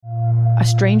a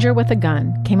stranger with a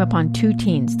gun came upon 2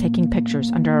 teens taking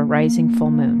pictures under a rising full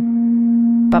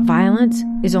moon. But violence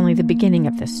is only the beginning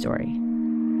of this story.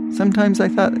 Sometimes I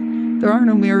thought, there are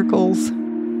no miracles.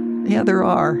 Yeah, there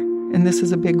are, and this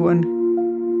is a big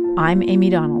one. I'm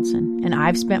Amy Donaldson, and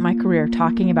I've spent my career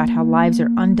talking about how lives are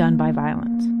undone by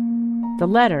violence. The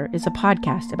Letter is a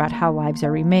podcast about how lives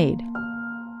are remade.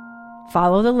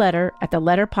 Follow The Letter at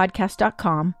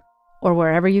theletterpodcast.com or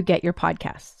wherever you get your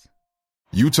podcasts.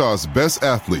 Utah's best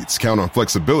athletes count on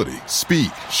flexibility, speed,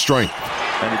 strength.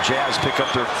 And the Jazz pick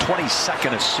up their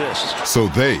 22nd assist. So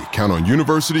they count on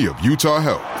University of Utah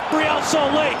Health. Real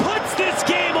Salt Lake puts this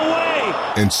game away.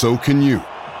 And so can you.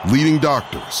 Leading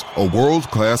doctors, a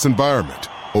world-class environment,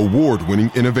 award-winning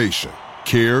innovation,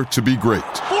 care to be great.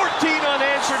 14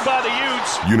 unanswered by the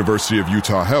Utes. University of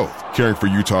Utah Health, caring for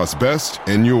Utah's best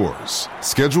and yours.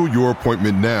 Schedule your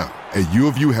appointment now at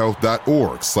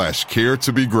uofuhealth.org/care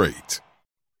to be great.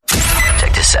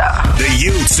 Check this out. The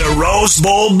Utes are Rose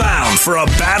Bowl bound for a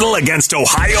battle against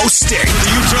Ohio State. The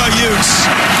Utah Utes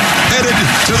headed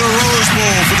to the Rose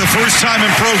Bowl for the first time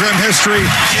in program history.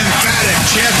 Emphatic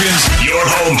champions. Your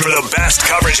home for the best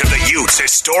coverage of the Utes'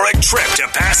 historic trip to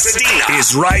Pasadena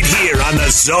is right here on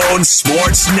the Zone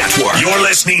Sports Network. You're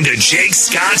listening to Jake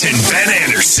Scott and Ben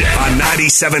Anderson on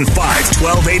 97.5,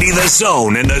 1280 The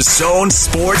Zone and the Zone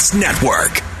Sports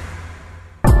Network.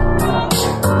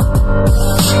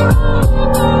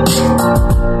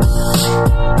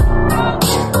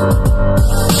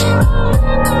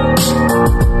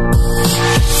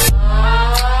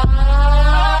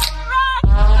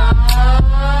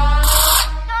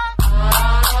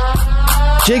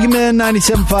 Jake and Ben,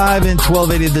 97.5 and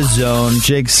 1280 The Zone.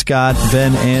 Jake Scott,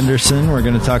 Ben Anderson. We're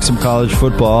going to talk some college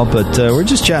football, but we're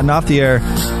just chatting off the air.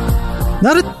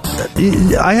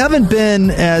 I haven't been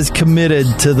as committed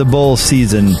to the bowl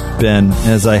season, Ben,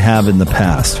 as I have in the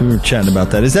past. We were chatting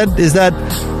about that. Is that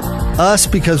us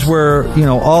because we're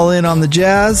all in on the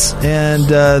Jazz, and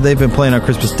they've been playing on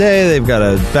Christmas Day? They've got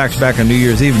a back-to-back on New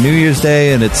Year's Eve, New Year's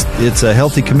Day, and it's a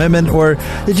healthy commitment. Or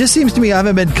it just seems to me I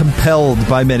haven't been compelled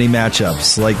by many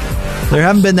matchups. Like there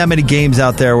haven't been that many games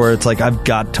out there where it's like I've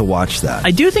got to watch that.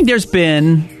 I do think there's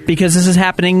been, because this is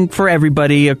happening for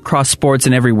everybody across sports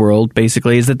in every world,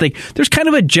 basically, is that there's kind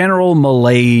of a general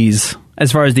malaise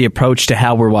as far as the approach to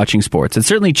how we're watching sports. It's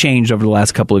certainly changed over the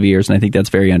last couple of years, and I think that's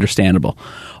very understandable.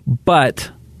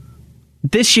 But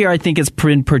this year, I think it's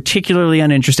been particularly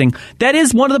uninteresting. That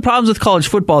is one of the problems with college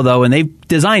football, though, and they've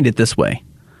designed it this way.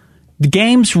 The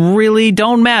games really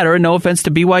don't matter, no offense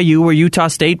to BYU or Utah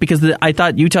State, because I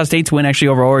thought Utah State's win actually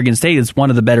over Oregon State is one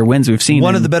of the better wins we've seen.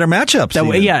 One of the better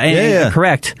matchups.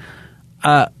 Correct.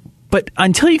 But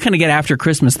until you kind of get after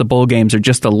Christmas, the bowl games are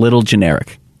just a little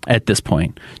generic at this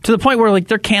point, to the point where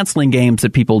they're canceling games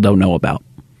that people don't know about.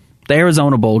 The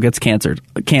Arizona Bowl gets canceled.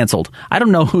 I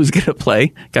don't know who's going to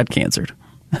play. Got canceled.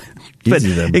 But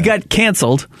it got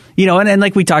canceled, and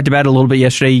like we talked about a little bit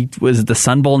yesterday, was the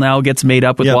Sun Bowl now gets made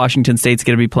up with Washington State's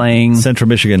going to be playing Central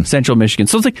Michigan. So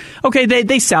it's like, okay,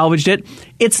 they salvaged it.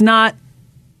 It's not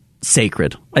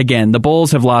sacred. Again, the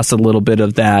Bulls have lost a little bit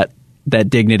of that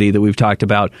dignity that we've talked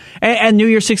about. And New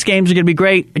Year's 6 games are going to be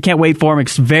great. I can't wait for them.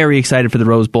 Very excited for the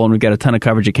Rose Bowl, and we've got a ton of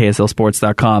coverage at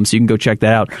KSLSports.com, so you can go check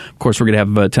that out. Of course, we're going to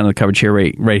have a ton of coverage here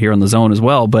right here on the Zone as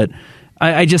well. But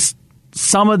I just,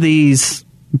 some of these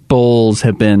bowls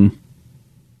have been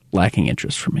lacking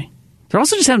interest for me. There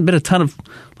also just haven't been a ton of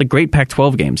great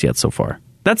Pac-12 games yet so far.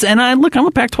 I'm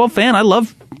a Pac-12 fan. I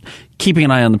love keeping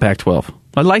an eye on the Pac-12.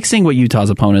 I like seeing what Utah's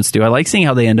opponents do. I like seeing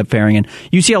how they end up faring. And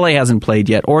UCLA hasn't played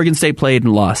yet. Oregon State played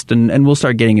and lost. And we'll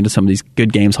start getting into some of these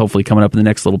good games hopefully coming up in the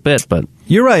next little bit. But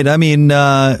you're right. I mean,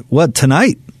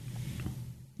 tonight?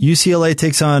 UCLA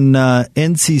takes on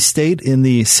NC State in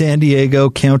the San Diego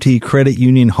County Credit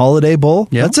Union Holiday Bowl.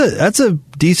 Yeah. That's a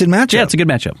decent matchup. Yeah, it's a good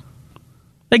matchup.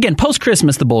 Again,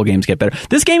 post-Christmas, the bowl games get better.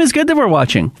 This game is good that we're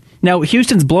watching. Now,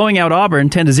 Houston's blowing out Auburn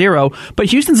 10-0, but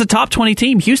Houston's a top 20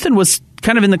 team. Houston was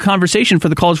kind of in the conversation for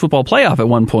the college football playoff at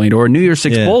one point, or a New Year's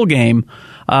 6 bowl game.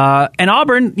 And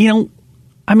Auburn,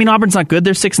 Auburn's not good.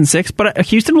 They're 6-6, but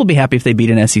Houston will be happy if they beat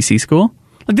an SEC school.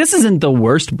 This isn't the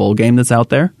worst bowl game that's out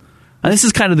there. And this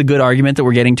is kind of the good argument that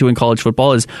we're getting to in college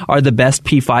football is, are the best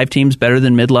P5 teams better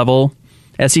than mid-level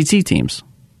SEC teams?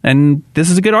 And this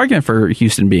is a good argument for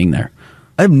Houston being there.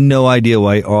 I have no idea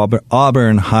why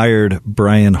Auburn hired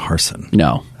Brian Harsin.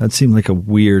 No. That seemed like a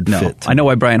weird fit. I know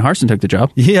why Brian Harsin took the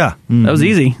job. Yeah. Mm-hmm. That was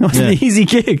easy. That was an easy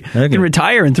gig. I can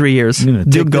retire in 3 years.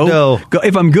 Go.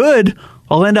 If I'm good,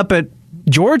 I'll end up at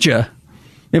Georgia.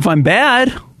 If I'm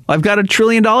bad, I've got $1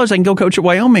 trillion. I can go coach at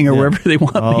Wyoming or wherever they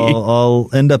want me. I'll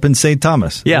end up in St.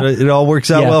 Thomas. Yeah. It all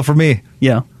works out well for me.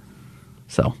 Yeah.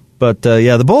 So, But,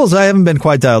 the Bulls, I haven't been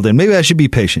quite dialed in. Maybe I should be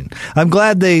patient. I'm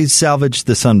glad they salvaged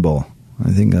the Sun Bowl.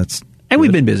 I think that's... And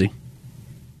we've been busy.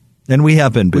 And we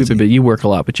have been busy. You work a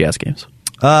lot with Jazz games.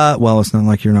 Well, it's not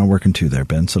like you're not working too there,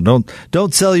 Ben. So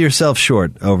don't sell yourself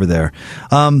short over there.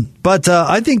 But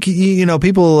I think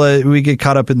people we get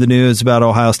caught up in the news about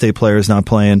Ohio State players not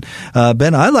playing.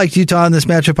 Ben, I liked Utah in this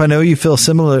matchup. I know you feel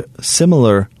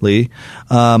similarly.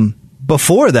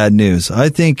 Before that news, I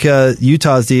think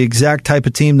Utah is the exact type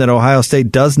of team that Ohio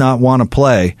State does not want to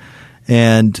play,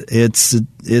 and it's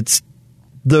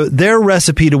their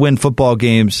recipe to win football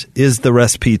games is the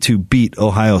recipe to beat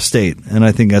Ohio State, and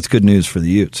I think that's good news for the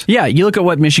Utes. Yeah, you look at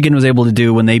what Michigan was able to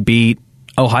do when they beat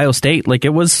Ohio State. Like,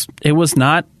 it was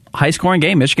not a high-scoring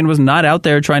game. Michigan was not out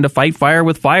there trying to fight fire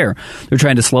with fire. They're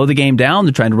trying to slow the game down.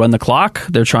 They're trying to run the clock.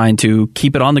 They're trying to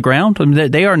keep it on the ground. I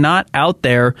mean, they are not out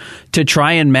there to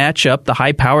try and match up the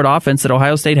high-powered offense that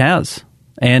Ohio State has.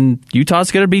 And Utah's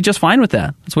going to be just fine with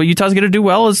that. That's what Utah's going to do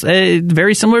well, is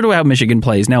very similar to how Michigan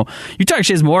plays. Now, Utah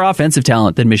actually has more offensive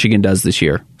talent than Michigan does this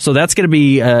year. So that's going to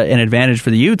be an advantage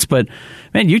for the Utes. But,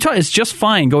 man, Utah is just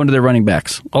fine going to their running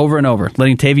backs over and over.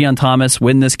 Letting Tavion Thomas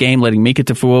win this game, letting Mika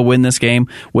Tafua win this game.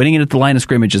 Winning it at the line of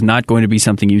scrimmage is not going to be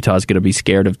something Utah's going to be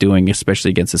scared of doing, especially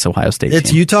against this Ohio State team.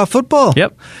 It's Utah football.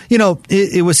 Yep.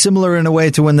 It was similar in a way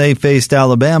to when they faced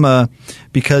Alabama,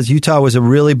 because Utah was a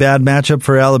really bad matchup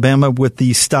for Alabama with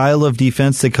the style of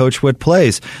defense that Coach Witt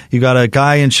plays. You got a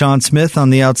guy in Sean Smith on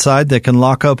the outside that can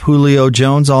lock up Julio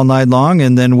Jones all night long,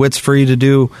 and then Witt's free to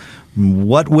do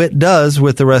what Witt does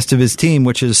with the rest of his team,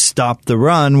 which is stop the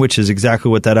run, which is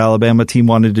exactly what that Alabama team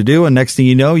wanted to do. And next thing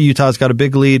you know, Utah's got a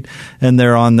big lead, and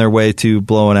they're on their way to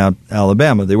blowing out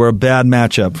Alabama. They were a bad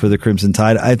matchup for the Crimson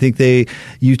Tide. I think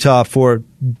Utah, for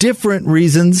different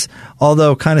reasons,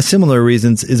 although kind of similar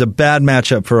reasons, is a bad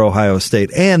matchup for Ohio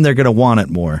State, and they're going to want it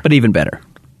more. But even better.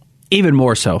 Even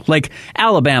more so. Like,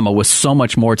 Alabama was so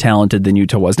much more talented than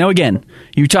Utah was. Now, again,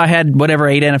 Utah had 8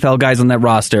 NFL guys on that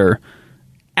roster.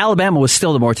 Alabama was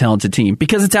still the more talented team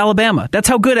because it's Alabama. That's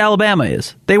how good Alabama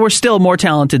is. They were still more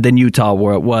talented than Utah,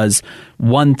 where it was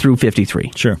 1 through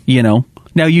 53. Sure.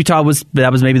 Now, Utah was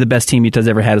maybe the best team Utah's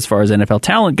ever had as far as NFL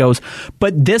talent goes.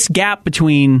 But this gap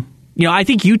between, I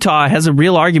think Utah has a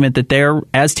real argument that they're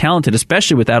as talented,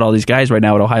 especially without all these guys right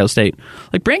now at Ohio State.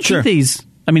 Like, Brant Kuithe,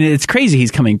 it's crazy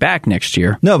he's coming back next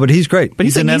year. No, but he's great. But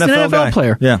he's an NFL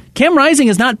player. Yeah. Cam Rising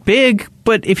is not big,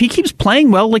 but if he keeps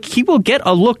playing well, he will get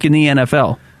a look in the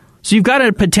NFL. So you've got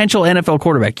a potential NFL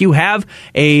quarterback. You have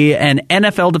an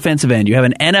NFL defensive end. You have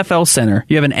an NFL center.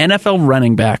 You have an NFL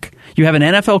running back. You have an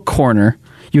NFL corner.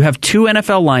 You have 2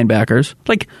 NFL linebackers.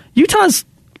 Utah's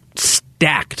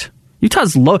stacked.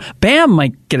 Utah's low. Bam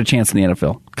might get a chance in the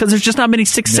NFL because there's just not many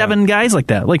 6'7" guys like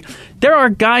that. There are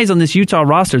guys on this Utah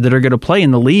roster that are going to play in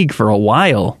the league for a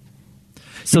while.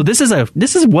 So this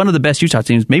is one of the best Utah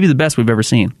teams, maybe the best we've ever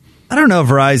seen. I don't know if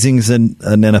Rising's an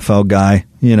NFL guy.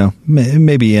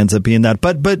 Maybe he ends up being that.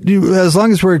 But as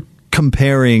long as we're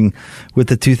comparing with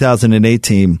the 2008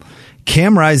 team,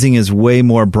 Cam Rising is way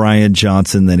more Brian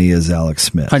Johnson than he is Alex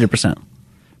Smith. 100%.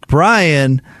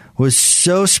 Brian was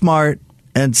so smart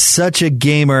and such a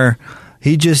gamer.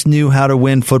 He just knew how to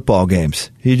win football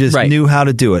games. He just knew how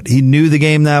to do it. He knew the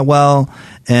game that well,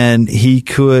 and he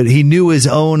knew his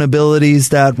own abilities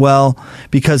that well,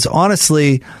 because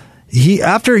honestly,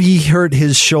 after he hurt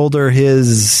his shoulder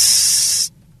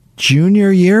his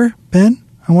junior year, Ben,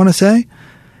 I want to say,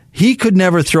 he could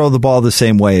never throw the ball the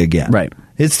same way again. Right.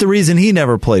 It's the reason he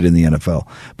never played in the NFL.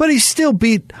 But he still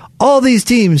beat all these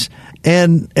teams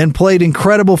and played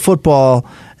incredible football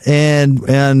and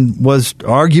was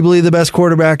arguably the best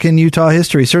quarterback in Utah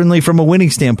history. Certainly from a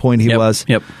winning standpoint, he was.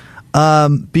 Yep.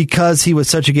 Because he was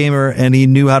such a gamer and he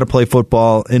knew how to play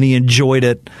football and he enjoyed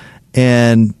it,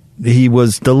 and he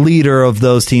was the leader of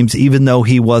those teams, even though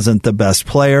he wasn't the best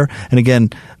player. And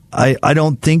again, I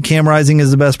don't think Cam Rising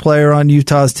is the best player on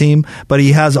Utah's team, but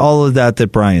he has all of that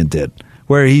Brian did,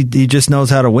 where he just knows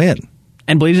how to win.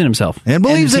 And believes in himself.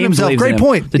 Great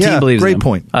point. The team believes in him. Great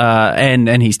point.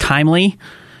 And he's timely,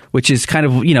 which is kind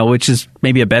of, which is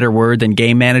maybe a better word than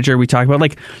game manager we talk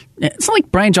about. It's not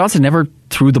like Brian Johnson never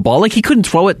threw the ball. He couldn't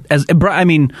throw it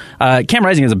Cam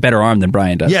Rising has a better arm than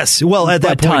Brian does. Yes, well, at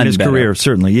that point in his career,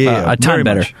 certainly. Yeah, a ton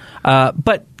better.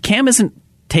 But Cam isn't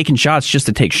taking shots just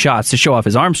to take shots to show off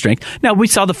his arm strength. Now, we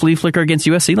saw the flea flicker against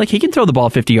USC. He can throw the ball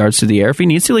 50 yards through the air if he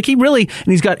needs to. And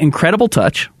he's got incredible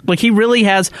touch. He really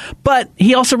has. But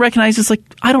he also recognizes,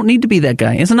 I don't need to be that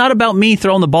guy. It's not about me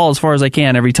throwing the ball as far as I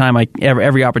can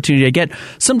every opportunity I get.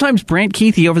 Sometimes Brant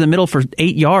Kuithe over the middle for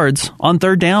 8 yards on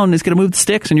third down is going to move the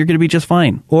sticks, and you're going to be just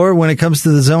fine. Or when it comes to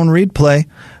the zone read play,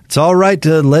 it's all right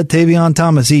to let Tavion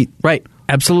Thomas eat. Right.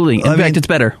 Absolutely. In fact, it's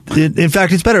better. In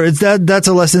fact, it's better. That's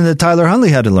a lesson that Tyler Huntley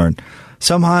had to learn.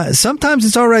 Sometimes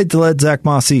it's all right to let Zach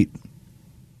Moss eat.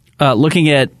 Looking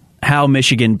at how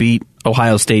Michigan beat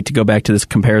Ohio State, to go back to this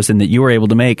comparison that you were able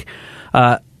to make,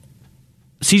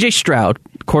 C.J. Stroud,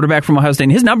 quarterback from Ohio State,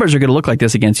 and his numbers are going to look like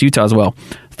this against Utah as well.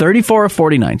 34 of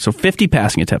 49, so 50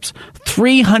 passing attempts,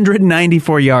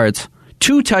 394 yards,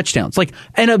 2 touchdowns, like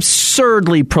an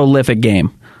absurdly prolific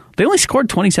game. They only scored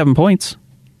 27 points.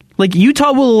 Like,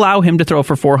 Utah will allow him to throw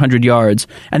for 400 yards,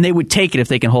 and they would take it if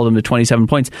they can hold him to 27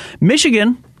 points.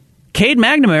 Michigan, Cade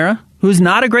McNamara, who's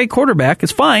not a great quarterback,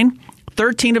 is fine.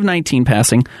 13 of 19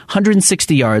 passing,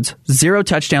 160 yards, 0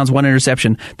 touchdowns, 1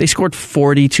 interception. They scored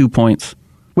 42 points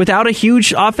without a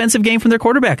huge offensive game from their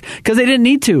quarterback because they didn't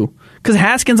need to. Because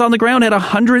Haskins on the ground had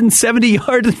 170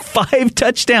 yards and 5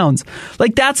 touchdowns.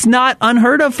 Like, that's not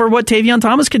unheard of for what Tavion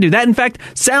Thomas can do. That, in fact,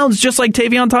 sounds just like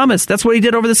Tavion Thomas. That's what he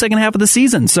did over the second half of the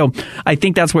season. So I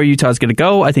think that's where Utah's going to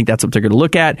go. I think that's what they're going to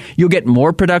look at. You'll get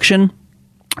more production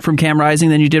from Cam Rising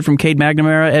than you did from Cade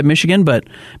McNamara at Michigan, but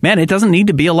man, it doesn't need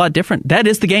to be a lot different. That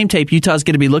is the game tape Utah's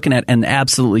going to be looking at and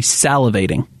absolutely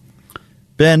salivating.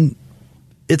 Ben,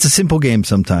 it's a simple game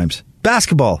sometimes.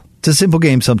 Basketball, it's a simple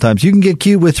game sometimes. You can get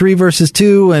cute with 3 versus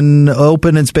 2 and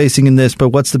open and spacing in this, but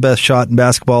what's the best shot in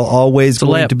basketball always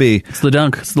going to be? It's the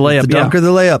dunk. It's the layup. It's the dunk or the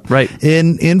layup. Right.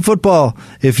 In football,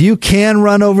 if you can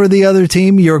run over the other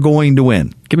team, you're going to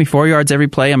win. Give me 4 yards every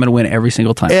play. I'm going to win every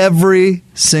single time. Every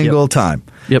single time.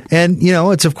 Yep. And,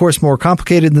 it's of course more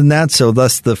complicated than that, so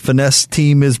thus the finesse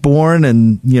team is born,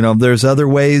 and, there's other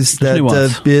ways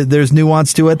that there's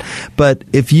nuance to it. But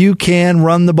if you can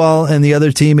run the ball and the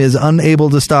other team is unable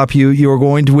to stop you, you're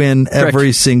going to win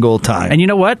every single time. And you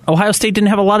know what? Ohio State didn't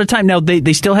have a lot of time. Now,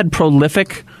 they still had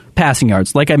prolific passing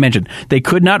yards. Like I mentioned, they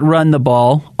could not run the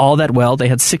ball all that well. They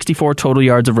had 64 total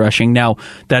yards of rushing. Now,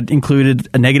 that included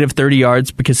a negative 30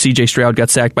 yards because C.J. Stroud got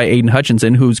sacked by Aiden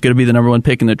Hutchinson, who's going to be the number 1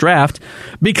 pick in the draft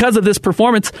because of this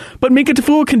performance. But Mika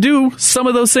Tafua can do some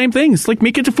of those same things. Like,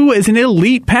 Mika Tafua is an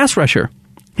elite pass rusher.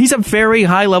 He's a very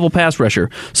high-level pass rusher.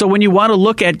 So when you want to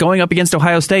look at going up against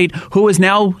Ohio State, who is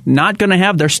now not going to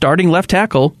have their starting left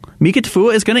tackle, Mika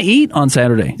Tafua is going to eat on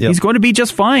Saturday. Yep. He's going to be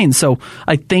just fine. So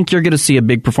I think you're going to see a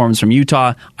big performance from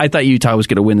Utah. I thought Utah was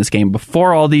going to win this game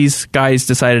before all these guys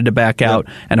decided to back out.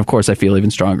 Yep. And, of course, I feel even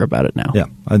stronger about it now. Yeah,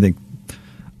 I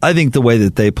think the way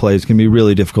that they play is going to be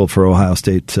really difficult for Ohio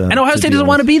State. And Ohio State doesn't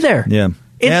want to be there. Yeah,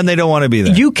 and they don't want to be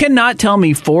there. You cannot tell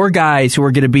me 4 guys who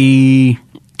are going to be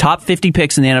top 50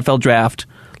 picks in the NFL draft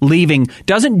leaving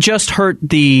doesn't just hurt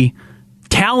the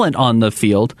talent on the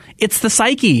field. It's the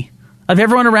psyche of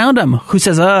everyone around them who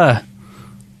says,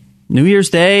 New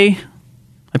Year's Day,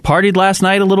 I partied last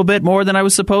night a little bit more than I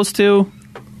was supposed to.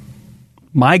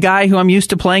 My guy who I'm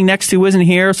used to playing next to isn't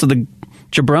here, so the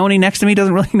jabroni next to me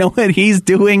doesn't really know what he's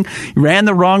doing. He ran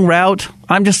the wrong route.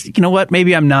 I'm just, you know what?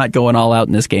 Maybe I'm not going all out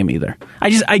in this game either.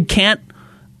 I can't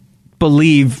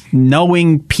believe,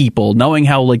 knowing people, knowing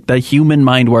how like the human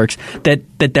mind works, that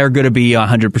they're going to be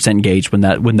 100% engaged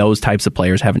when those types of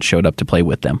players haven't showed up to play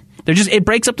with them. It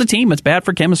breaks up the team. It's bad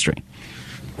for chemistry.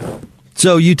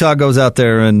 So Utah goes out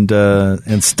there and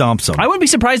stomps them. I wouldn't be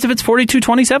surprised if it's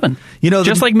 42-27.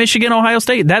 Just like Michigan, Ohio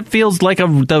State. That feels like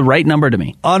the right number to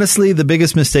me. Honestly, the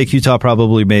biggest mistake Utah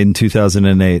probably made in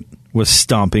 2008 was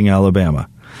stomping Alabama.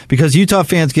 Because Utah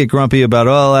fans get grumpy about,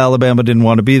 Alabama didn't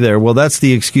want to be there. Well, that's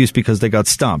the excuse because they got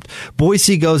stomped.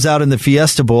 Boise goes out in the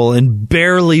Fiesta Bowl and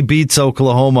barely beats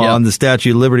Oklahoma on the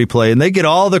Statue of Liberty play, and they get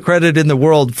all the credit in the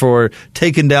world for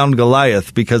taking down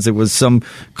Goliath because it was some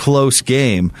close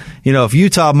game. If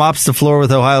Utah mops the floor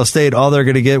with Ohio State, all they're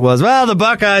going to get was, the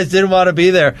Buckeyes didn't want to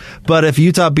be there. But if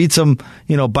Utah beats them,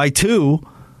 by 2,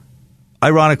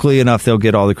 ironically enough, they'll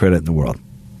get all the credit in the world.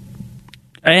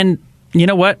 And you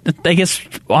know what? I guess,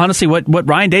 honestly, what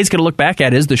Ryan Day's going to look back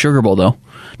at is the Sugar Bowl, though.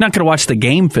 Not going to watch the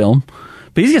game film.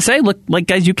 But he's going to say, look,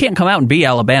 guys, you can't come out and be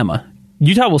Alabama.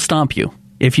 Utah will stomp you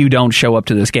if you don't show up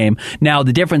to this game. Now,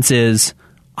 the difference is,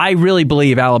 I really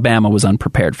believe Alabama was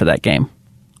unprepared for that game.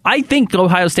 I think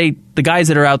Ohio State, the guys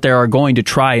that are out there, are going to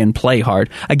try and play hard.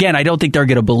 Again, I don't think they're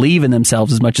going to believe in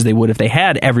themselves as much as they would if they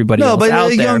had everybody else out there. No,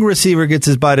 but a young receiver gets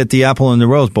his bite at the apple in the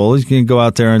Rose Bowl. He's going to go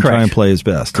out there and try and play his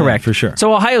best. Correct. Yeah, for sure.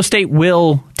 So Ohio State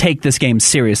will take this game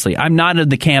seriously. I'm not in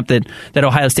the camp that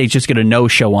Ohio State's just going to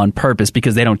no-show on purpose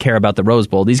because they don't care about the Rose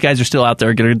Bowl. These guys are still out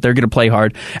there. They're going to play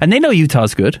hard. And they know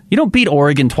Utah's good. You don't beat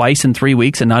Oregon twice in 3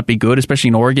 weeks and not be good, especially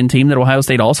an Oregon team that Ohio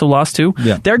State also lost to.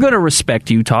 Yeah. They're going to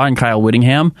respect Utah and Kyle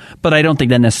Whittingham, but I don't think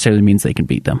that necessarily means they can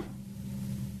beat them.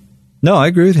 No, I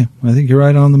agree with you. I think you're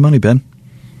right on the money, Ben.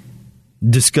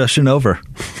 Discussion over.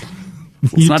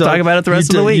 Let's not talk about it the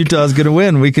rest of the week. Utah's going to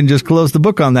win. We can just close the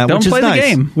book on that. Don't which is play nice, the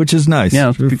game. which is nice.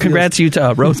 Yeah, congrats,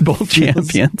 Utah, Rose Bowl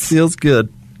champions. Feels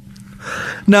good.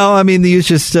 No, I mean, the Utes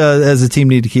just, as a team,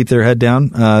 need to keep their head down.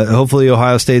 Hopefully,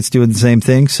 Ohio State's doing the same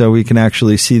thing, so we can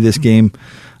actually see this game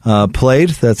played.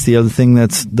 That's the other thing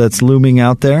that's looming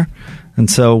out there. And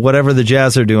so, whatever the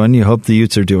Jazz are doing, you hope the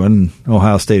Utes are doing, and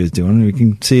Ohio State is doing, and we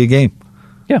can see a game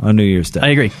on New Year's Day. I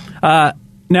agree.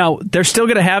 Now, they're still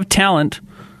going to have talent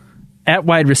at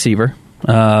wide receiver.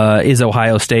 Is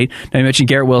Ohio State. Now, you mentioned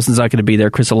Garrett Wilson's not going to be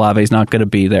there. Chris Olave is not going to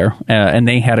be there. And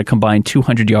they had a combined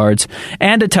 200 yards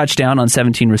and a touchdown on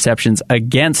 17 receptions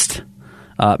against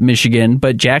Michigan.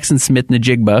 But Jackson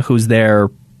Smith-Njigba,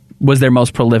 was their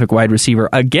most prolific wide receiver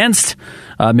against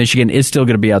Michigan, is still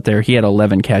going to be out there. He had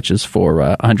 11 catches for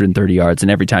 130 yards. And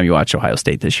every time you watch Ohio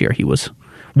State this year, he was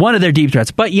one of their deep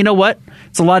threats. But you know what?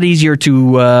 It's a lot easier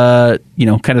to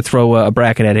kind of throw a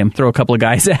bracket at him, throw a couple of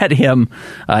guys at him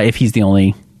if he's the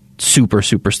only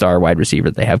superstar wide receiver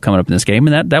that they have coming up in this game,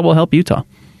 and that will help Utah.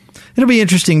 It'll be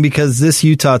interesting because this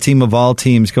Utah team of all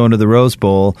teams going to the Rose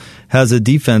Bowl has a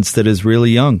defense that is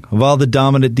really young. Of all the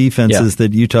dominant defenses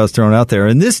that Utah's thrown out there,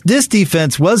 and this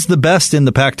defense was the best in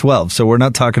the Pac-12, so we're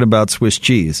not talking about Swiss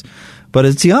cheese, but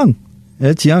it's young.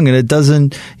 It's young, and it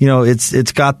doesn't,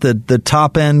 it's got the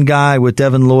top-end guy with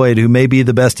Devin Lloyd, who may be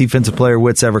the best defensive player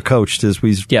Witt's ever coached, as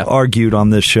we've argued on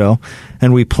this show.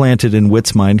 And we planted in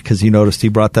Witt's mind, because you noticed he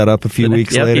brought that up a few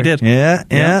weeks later. He did.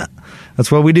 Yeah.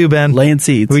 That's what we do, Ben. Laying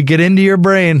seeds. We get into your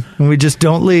brain, and we just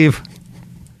don't leave.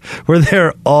 We're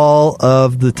there all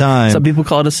of the time. Some people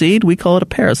call it a seed. We call it a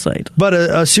parasite. But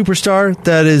a superstar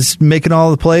that is making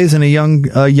all the plays and a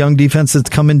young defense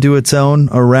that's come into its own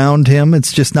around him.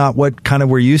 It's just not what kind of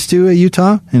we're used to at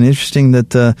Utah. And interesting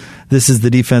that this is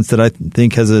the defense that I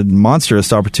think has a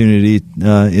monstrous opportunity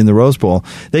in the Rose Bowl.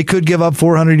 They could give up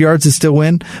 400 yards and still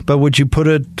win. But would you put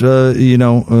it,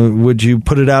 would you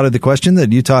put it out of the question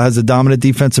that Utah has a dominant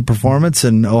defensive performance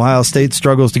and Ohio State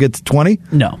struggles to get to 20?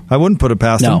 No, I wouldn't put it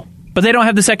past them. But they don't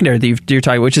have the secondary that you're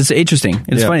talking, which is interesting.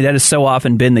 It's funny. That has so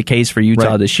often been the case for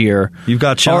Utah this year. You've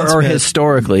got Sean or Smith,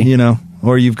 historically.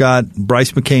 Or you've got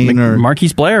Bryce McCain or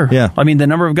Marquise Blair. Yeah. I mean, the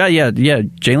number of guys,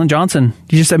 Jalen Johnson.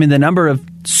 The number of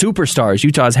superstars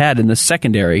Utah's had in the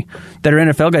secondary that are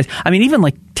NFL guys. I mean, even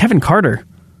like Tevin Carter.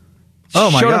 Oh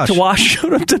my gosh!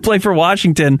 Showed up to play for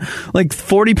Washington, like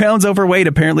 40 pounds overweight,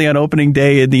 apparently on opening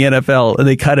day in the NFL, and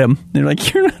they cut him. They're like,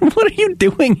 "What are you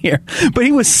doing here?" But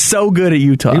he was so good at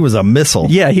Utah. He was a missile.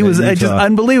 Yeah, he was just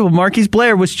unbelievable. Marquise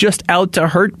Blair was just out to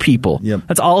hurt people. Yep.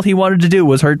 That's all he wanted to do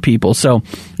was hurt people. So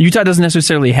Utah doesn't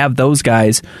necessarily have those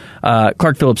guys.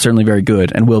 Clark Phillips certainly very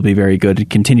good and will be very good and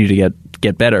continue to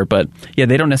get better. But they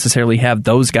don't necessarily have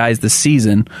those guys this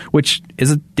season, which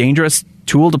is a dangerous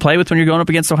tool to play with when you're going up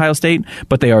against Ohio State,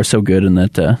 but they are so good in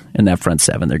that front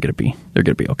seven. They're going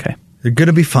to be okay. They're going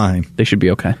to be fine. They should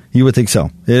be okay. You would think so.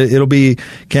 It'll be,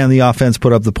 can the offense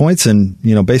put up the points? And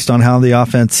based on how the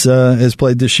offense has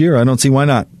played this year, I don't see why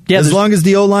not. Yeah, as long as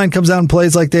the O-line comes out and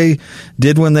plays like they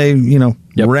did when they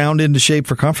round into shape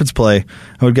for conference play,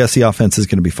 I would guess the offense is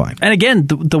going to be fine. And again,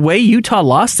 the way Utah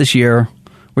lost this year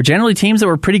were generally teams that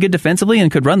were pretty good defensively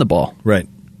and could run the ball. Right.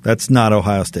 That's not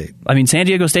Ohio State. I mean, San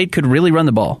Diego State could really run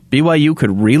the ball. BYU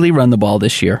could really run the ball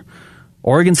this year.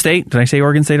 Oregon State, did I say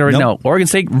Oregon State already? Nope. No, Oregon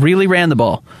State really ran the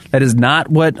ball. That is not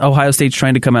what Ohio State's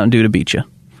trying to come out and do to beat you.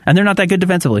 And they're not that good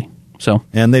defensively.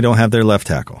 And they don't have their left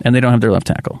tackle.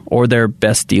 Or their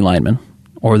best D lineman,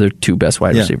 or their two best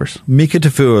wide receivers. Mika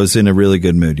Tafua was in a really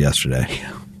good mood yesterday.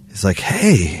 He's like,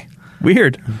 hey.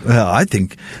 Weird. Well, I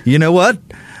think, you know what?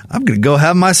 I'm going to go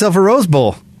have myself a Rose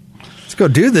Bowl. Let's go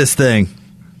do this thing.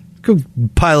 Go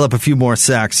pile up a few more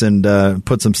sacks and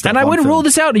put some stuff on. And I wouldn't film. rule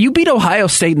this out. You beat Ohio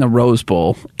State in the Rose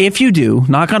Bowl. If you do,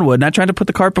 knock on wood, not trying to put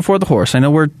the cart before the horse. I know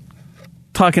we're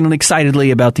talking excitedly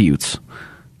about the Utes.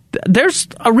 There's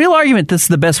a real argument this is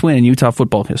the best win in Utah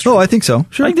football history. Oh, I think so.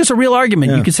 Sure. I think there's a real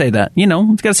argument. You could say that.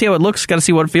 It's got to see how it looks, got to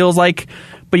see what it feels like.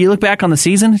 But you look back on the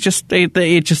season,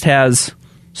 it just has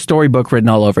storybook written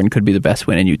all over and could be the best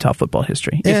win in Utah football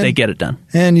history if they get it done.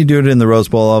 And you do it in the Rose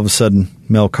Bowl, all of a sudden,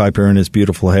 Mel Kiper and his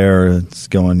beautiful hair is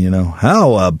going,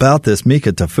 how about this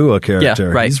Mika Tafua character?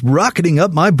 Yeah, right. He's rocketing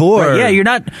up my board. Right, yeah, you're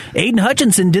not. Aiden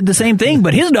Hutchinson did the same thing,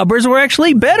 but his numbers were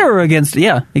actually better against.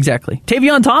 Yeah, exactly.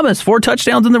 Tavion Thomas, 4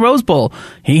 touchdowns in the Rose Bowl.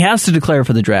 He has to declare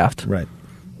for the draft. Right.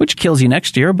 Which kills you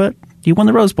next year, but you won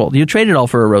the Rose Bowl. You traded all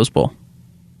for a Rose Bowl.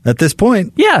 At this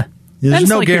point. Yeah. There's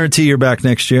no guarantee you're back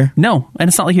next year. No, and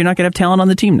it's not like you're not going to have talent on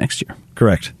the team next year.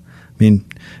 Correct. I mean,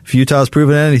 if Utah's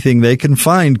proven anything, they can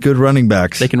find good running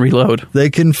backs. They can reload. They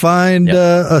can find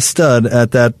a stud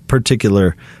at that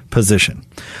particular position.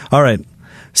 All right.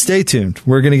 Stay tuned.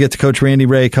 We're going to get to Coach Randy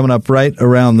Ray coming up right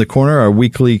around the corner, our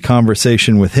weekly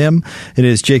conversation with him. It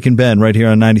is Jake and Ben right here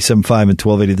on 97.5 and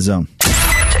 1280 The Zone.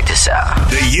 Check this out.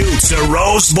 The Utes are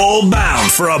Rose Bowl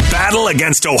bound for a battle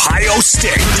against Ohio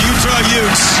State. The Utah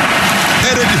Utes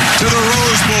headed to the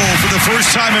Rose Bowl for the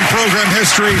first time in program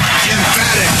history.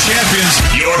 Emphatic champions.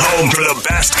 Your home for the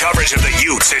best coverage of the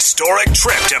Utes' historic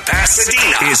trip to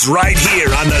Pasadena is right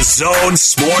here on the Zone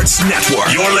Sports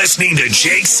Network. You're listening to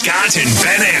Jake Scott and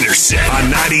Ben Anderson on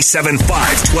 97.5,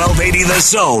 1280 The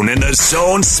Zone and the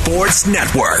Zone Sports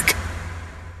Network.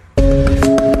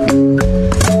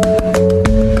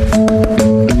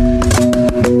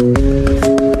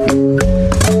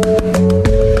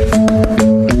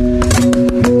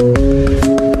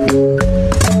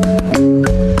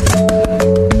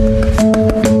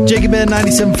 Jake and Ben,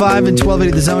 97.5 and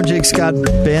 1280 The Zone. Jake Scott,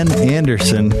 Ben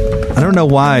Anderson. I don't know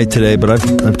why today, but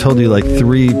I've told you like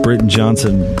 3 Britton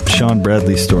Johnson, Sean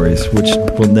Bradley stories, which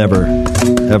will never,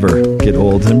 ever get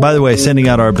old. And by the way, sending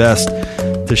out our best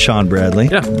to Sean Bradley.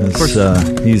 Yeah, of course.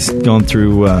 He's going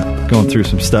through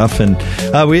some stuff. And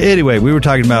we were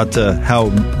talking about how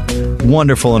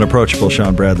wonderful and approachable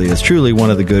Sean Bradley is. Truly one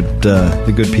of the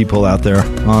good people out there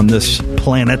on this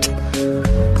planet.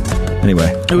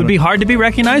 Anyway, it would be hard to be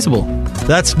recognizable.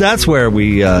 That's where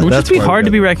we. It would just be hard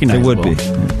to be recognizable. It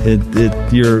would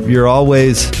be. You're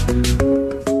always.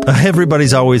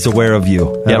 Everybody's always aware of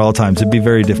you at all times. It'd be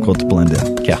very difficult to blend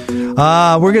in. Yeah.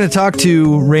 We're going to talk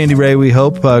to Randy Ray, we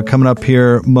hope, coming up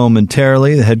here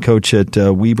momentarily, the head coach at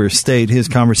Weber State. His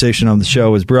conversation on the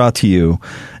show is brought to you,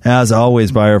 as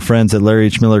always, by our friends at Larry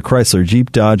H. Miller Chrysler,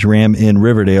 Jeep, Dodge, Ram in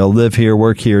Riverdale. Live here,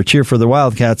 work here, cheer for the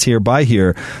Wildcats here, buy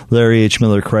here. Larry H.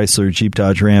 Miller Chrysler, Jeep,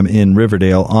 Dodge, Ram in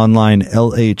Riverdale. Online,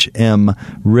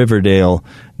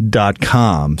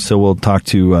 LHMRiverdale.com. So we'll talk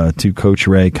to Coach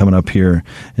Ray coming up here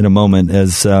in a moment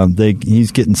as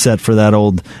he's getting set for that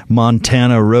old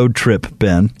Montana road trip,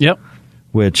 Ben. Yep.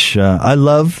 Which I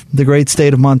love the great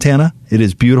state of Montana. It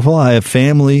is beautiful. I have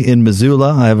family in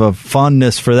Missoula. I have a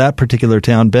fondness for that particular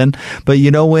town, Ben. But you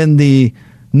know when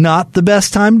not the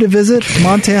best time to visit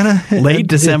Montana? Late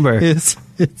December.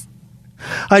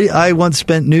 I once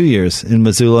spent New Year's in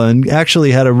Missoula and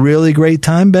actually had a really great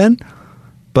time, Ben.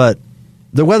 But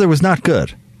the weather was not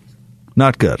good.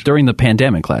 Not good. During the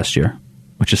pandemic last year,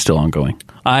 which is still ongoing,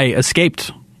 I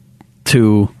escaped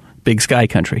to Big Sky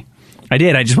country. I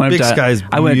did. I just went Big Sky's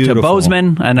I went to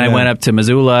Bozeman and I went up to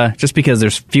Missoula just because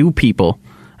there's few people.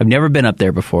 I've never been up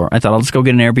there before. I thought I'll just go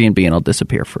get an Airbnb and I'll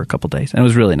disappear for a couple of days. And it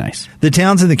was really nice. The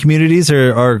towns and the communities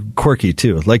are quirky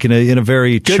too, like in a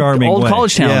very good, charming old way.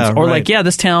 College towns. Yeah, or right.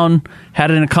 this town had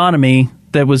an economy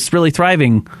that was really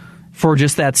thriving for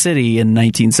just that city in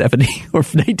 1970 or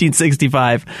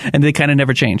 1965, and they kind of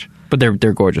never change. But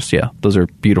they're gorgeous. Yeah, those are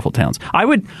beautiful towns.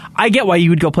 I get why you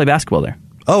would go play basketball there.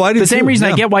 Oh, I do. The same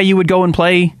reason I get why you would go and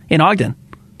play in Ogden.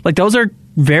 Like those are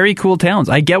very cool towns.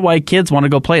 I get why kids want to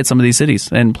go play at some of these cities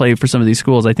and play for some of these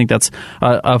schools. I think that's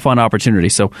a fun opportunity.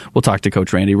 So we'll talk to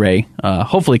Coach Randy Ray,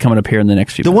 hopefully coming up here in the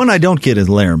next few. The one I don't get is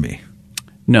Laramie.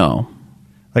 No,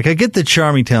 like I get the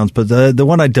charming towns, but the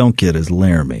one I don't get is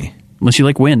Laramie. Unless you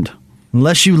like wind.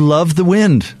 Unless you love the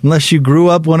wind. Unless you grew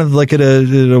up at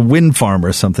a wind farm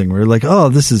or something where you're like, oh,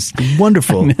 this is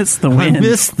wonderful. I miss the wind. I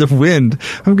miss the wind.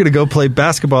 I'm going to go play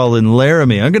basketball in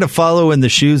Laramie. I'm going to follow in the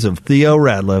shoes of Theo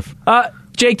Ratliff.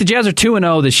 Jake, the Jazz are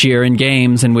 2-0 this year in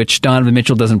games in which Donovan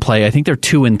Mitchell doesn't play. I think they're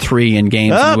 2-3 in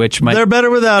games in which they're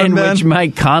better without him, which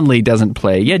Mike Conley doesn't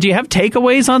play. Yeah, do you have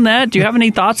takeaways on that? Do you have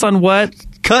any thoughts on what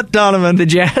cut Donovan the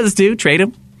Jazz do? Trade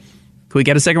him? Can we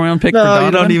get a second round pick for Donovan? No,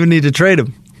 you don't even need to trade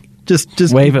him.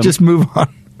 Just wave him. Just move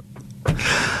on.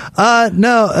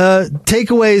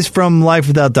 Takeaways from life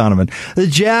without Donovan. The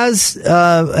Jazz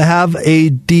have a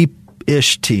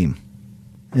deep-ish team.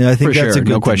 Yeah, I think For that's sure. a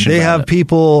good No question thing. They about have it.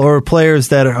 people or players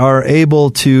that are able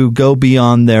to go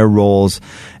beyond their roles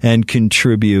and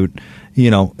contribute. You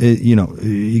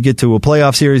get to a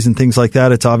playoff series and things like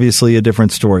that, it's obviously a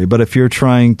different story. But if you're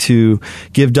trying to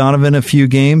give Donovan a few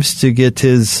games to get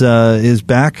his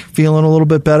back feeling a little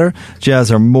bit better,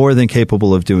 Jazz are more than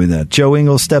capable of doing that. Joe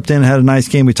Ingles stepped in, had a nice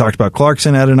game. We talked about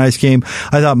Clarkson had a nice game.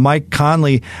 I thought Mike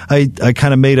Conley, I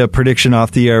kind of made a prediction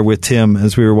off the air with Tim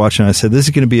as we were watching. I said, this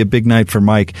is going to be a big night for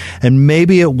Mike. And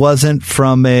maybe it wasn't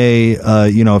from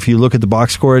if you look at the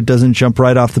box score, it doesn't jump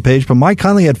right off the page. But Mike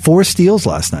Conley had 4 steals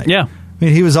last night. Yeah. I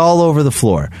mean, he was all over the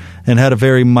floor and had a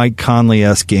very Mike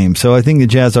Conley-esque game. So I think the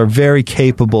Jazz are very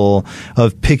capable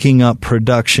of picking up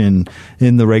production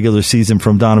in the regular season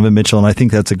from Donovan Mitchell, and I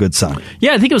think that's a good sign.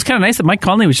 Yeah, I think it was kind of nice that Mike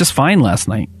Conley was just fine last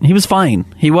night. He was fine.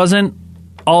 He wasn't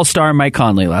all-star Mike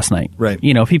Conley last night. Right.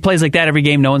 If he plays like that every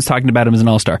game, no one's talking about him as an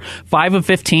all-star. 5 of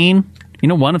 15,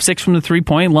 1 of 6 from the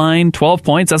three-point line, 12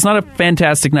 points. That's not a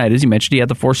fantastic night. As you mentioned, he had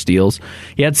the 4 steals.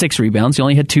 He had 6 rebounds. He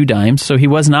only had 2 dimes. So he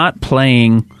was not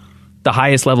playing the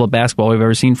highest level of basketball we've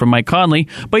ever seen from Mike Conley,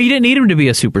 but you didn't need him to be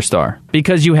a superstar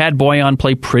because you had Bojan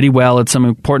play pretty well at some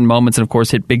important moments and, of course,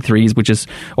 hit big threes,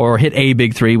 or hit a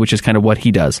big three, which is kind of what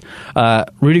he does.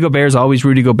 Rudy Gobert is always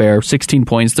Rudy Gobert, 16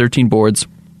 points, 13 boards,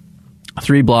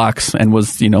 3 blocks, and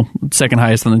was, second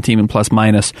highest on the team in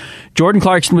plus-minus. Jordan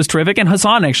Clarkson was terrific, and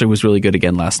Hassan actually was really good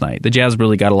again last night. The Jazz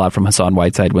really got a lot from Hassan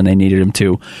Whiteside when they needed him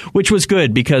to, which was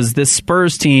good because this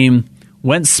Spurs team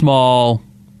went small.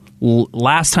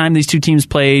 Last time these two teams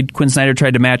played, Quinn Snyder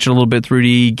tried to match it a little bit with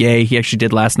Rudy Gay. He actually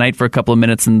did last night for a couple of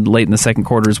minutes and late in the second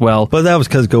quarter as well. But that was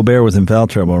because Gobert was in foul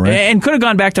trouble, right? And could have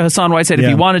gone back to Hassan Whiteside if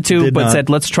he wanted to, but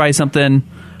said, let's try something.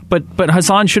 But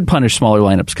Hassan should punish smaller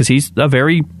lineups because he's a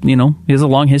very, he has a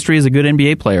long history as a good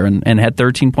NBA player and had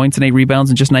 13 points and 8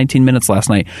 rebounds in just 19 minutes last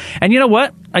night. And you know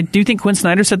what? I do think Quinn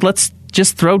Snyder said, let's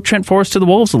just throw Trent Forrest to the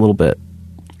Wolves a little bit.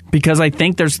 Because I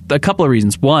think there's a couple of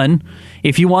reasons. One,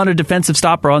 if you want a defensive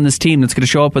stopper on this team that's going to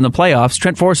show up in the playoffs,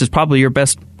 Trent Forrest is probably your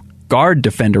best guard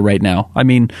defender right now. I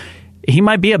mean, he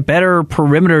might be a better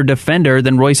perimeter defender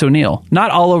than Royce O'Neal.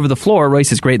 Not all over the floor.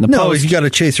 Royce is great in the post. No, you got to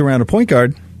chase around a point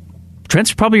guard.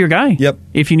 Trent's probably your guy. Yep.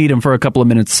 If you need him for a couple of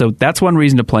minutes. So that's one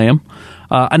reason to play him.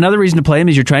 Another reason to play him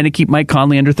is you're trying to keep Mike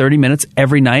Conley under 30 minutes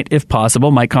every night if possible.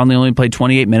 Mike Conley only played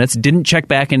 28 minutes. Didn't check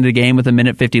back into the game with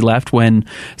 1:50 left when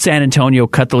San Antonio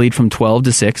cut the lead from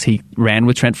 12-6. He ran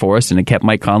with Trent Forrest and it kept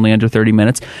Mike Conley under 30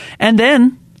 minutes. And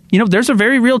then, there's a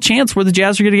very real chance where the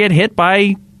Jazz are going to get hit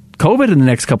by COVID in the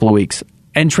next couple of weeks.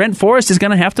 And Trent Forrest is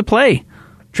going to have to play.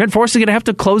 Trent Forrest is going to have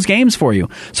to close games for you.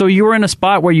 So you were in a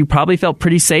spot where you probably felt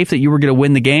pretty safe that you were going to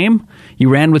win the game. You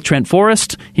ran with Trent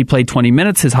Forrest. He played 20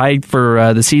 minutes, his high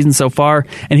for the season so far,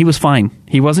 and he was fine.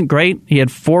 He wasn't great. He had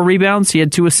 4 rebounds. He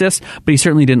had 2 assists, but he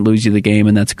certainly didn't lose you the game,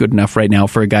 and that's good enough right now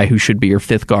for a guy who should be your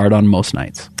 5th guard on most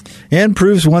nights. And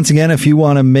proves once again, if you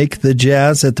want to make the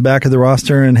Jazz at the back of the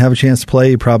roster and have a chance to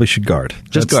play, you probably should guard.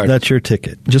 Guard. That's your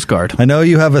ticket. Just guard. I know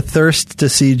you have a thirst to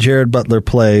see Jared Butler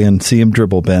play and see him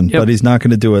dribble, Ben, but he's not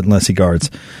going to do it unless he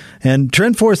guards. And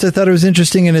Trent Forrest, I thought it was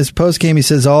interesting in his postgame. He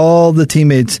says all the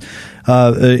teammates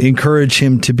encourage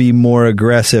him to be more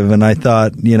aggressive. And I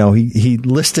thought, he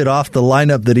listed off the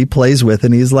lineup that he plays with,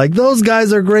 and he's like, those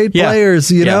guys are great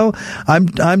players. You know,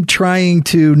 I'm trying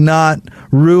to not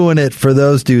ruin it for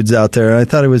those dudes out there. And I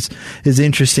thought it was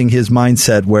interesting, his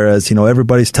mindset. Whereas,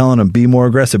 everybody's telling him, be more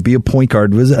aggressive, be a point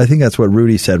guard. I think that's what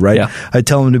Rudy said, right? Yeah. I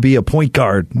tell him to be a point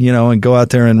guard, and go out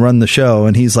there and run the show.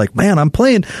 And he's like, man, I'm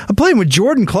playing with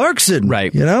Jordan Clarkson,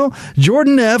 right?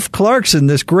 Jordan F. Clarkson,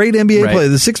 this great NBA player,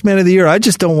 the 6th man of the year. I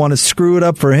just don't want to screw it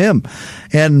up for him.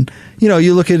 And,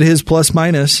 you look at his plus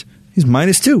minus, he's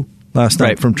 -2 last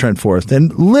night from Trent Forrest.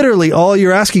 And literally all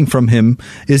you're asking from him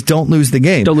is don't lose the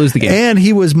game. Don't lose the game. And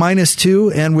he was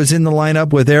 -2 and was in the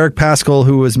lineup with Eric Paschall,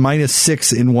 who was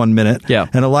 -6 in 1 minute. Yeah.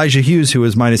 And Elijah Hughes, who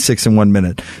was -6 in 1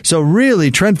 minute. So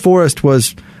really, Trent Forrest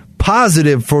was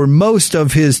positive for most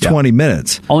of his 20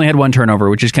 minutes. Only had 1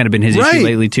 turnover, which has kind of been his issue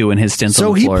lately, too, in his stints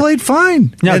on the floor. So he played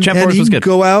fine. No, and Trent Forrest was good. He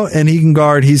can go out and he can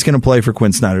guard. He's going to play for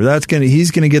Quinn Snyder. He's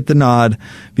going to get the nod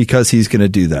because he's going to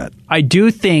do that. I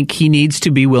do think he needs to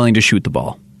be willing to shoot the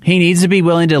ball. He needs to be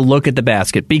willing to look at the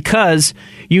basket because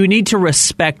you need to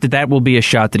respect that will be a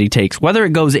shot that he takes. Whether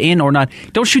it goes in or not,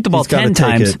 don't shoot the ball 10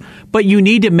 times, but you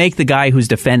need to make the guy who's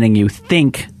defending you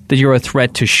think that you're a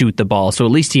threat to shoot the ball. So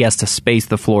at least he has to space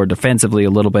the floor defensively a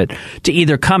little bit to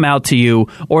either come out to you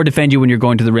or defend you when you're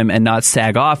going to the rim and not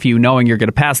sag off you, knowing you're going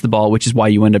to pass the ball, which is why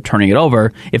you end up turning it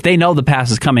over. If they know the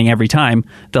pass is coming every time,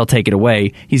 they'll take it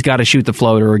away. He's got to shoot the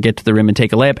floater or get to the rim and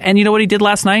take a layup. And you know what he did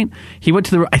last night? He went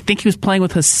to I think he was playing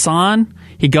with Hassan.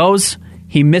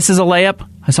 He misses a layup.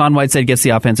 Hassan Whiteside gets the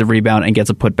offensive rebound and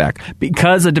gets a putback.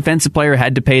 Because a defensive player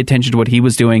had to pay attention to what he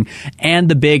was doing, and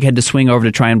the big had to swing over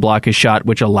to try and block his shot,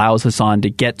 which allows Hassan to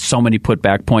get so many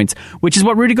putback points, which is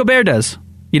what Rudy Gobert does.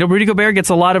 Rudy Gobert gets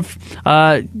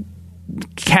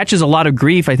catches a lot of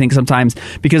grief, I think, sometimes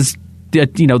because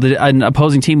an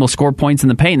opposing team will score points in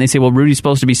the paint, and they say, well, Rudy's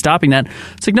supposed to be stopping that.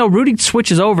 It's like, no, Rudy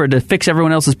switches over to fix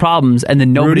everyone else's problems, and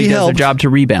then nobody does their job to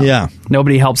rebound. Yeah.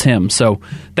 Nobody helps him. So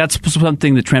that's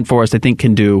something that Trent Forrest, I think,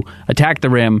 can do. Attack the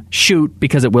rim, shoot,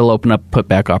 because it will open up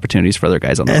putback opportunities for other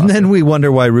guys on the roster. And then we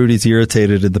wonder why Rudy's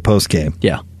irritated at the postgame.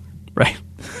 Yeah, right.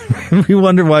 We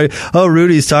wonder why,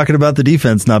 Rudy's talking about the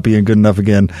defense not being good enough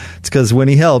again. It's because when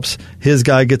he helps, his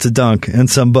guy gets a dunk, and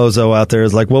some bozo out there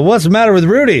is like, well, what's the matter with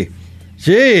Rudy?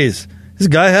 Jeez, this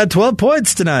guy had 12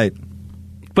 points tonight.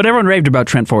 But everyone raved about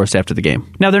Trent Forrest after the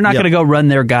game. Now, they're not going to go run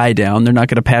their guy down. They're not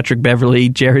going to Patrick Beverley,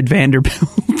 Jared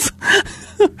Vanderbilt.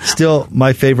 Still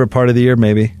my favorite part of the year,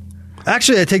 maybe.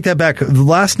 Actually, I take that back.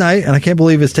 Last night, and I can't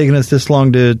believe it's taken us this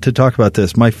long to talk about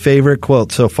this, my favorite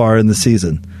quote so far in the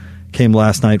season came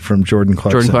last night from Jordan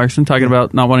Clarkson. Jordan Clarkson talking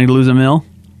about not wanting to lose a mill?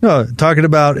 No, talking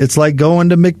about it's like going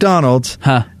to McDonald's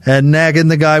and nagging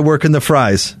the guy working the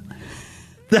fries.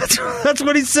 That's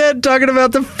what he said, talking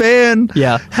about the fan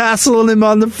hassling him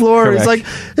on the floor. Correct. He's like,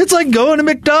 it's like going to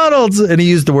McDonald's. And he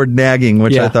used the word nagging,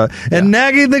 which I thought, and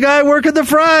nagging the guy working the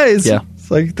fries. Yeah.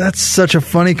 It's like, that's such a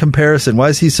funny comparison. Why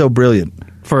is he so brilliant?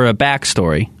 For a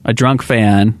backstory, a drunk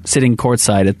fan sitting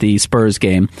courtside at the Spurs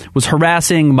game was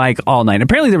harassing Mike all night.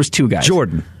 Apparently there was two guys.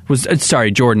 Jordan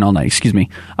all night, excuse me.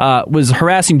 Was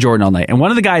harassing Jordan all night. And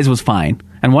one of the guys was fine.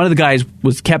 And one of the guys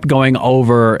kept going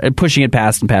over and pushing it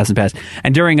past and past and past.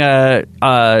 And during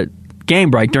a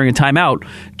game break, during a timeout,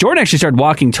 Jordan actually started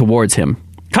walking towards him,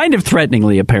 kind of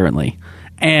threateningly, apparently.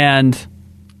 And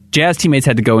Jazz teammates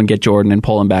had to go and get Jordan and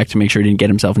pull him back to make sure he didn't get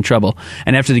himself in trouble.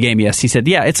 And after the game, he said,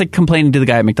 it's like complaining to the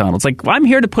guy at McDonald's. Like, I'm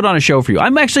here to put on a show for you.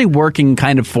 I'm actually working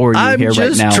kind of for you here right now.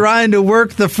 I'm just trying to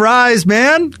work the fries,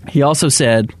 man. He also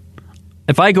said,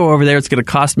 if I go over there, it's going to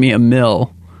cost me $1 million.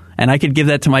 And I could give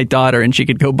that to my daughter, and she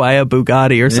could go buy a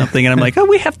Bugatti or something. And I'm like,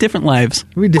 we have different lives.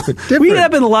 We different. We end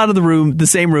up in a lot of the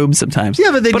same rooms sometimes.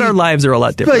 Yeah, but our lives are a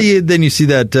lot different. But then you see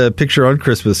that picture on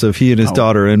Christmas of he and his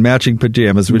daughter in matching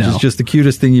pajamas, which is just the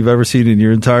cutest thing you've ever seen in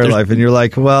your entire life. And you're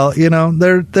like, well,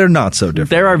 they're not so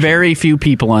different. There are very few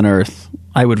people on earth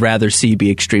I would rather see be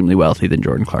extremely wealthy than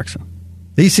Jordan Clarkson.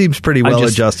 He seems pretty well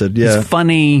adjusted. Yeah, he's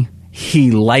funny.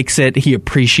 He likes it. He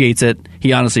appreciates it.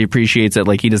 He honestly appreciates it.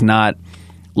 Like, he does not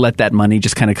let that money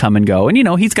just kind of come and go. And,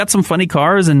 he's got some funny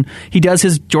cars and he does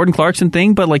his Jordan Clarkson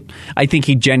thing, but, like, I think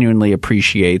he genuinely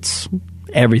appreciates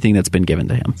everything that's been given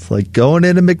to him. It's like going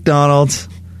into McDonald's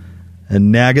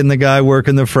and nagging the guy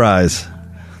working the fries.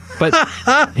 But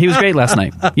he was great last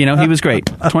night. He was great.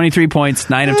 23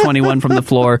 points, 9 of 21 from the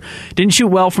floor. Didn't shoot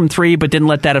well from three, but didn't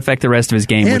let that affect the rest of his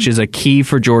game, which is a key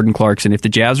for Jordan Clarkson. If the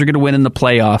Jazz are going to win in the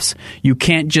playoffs, you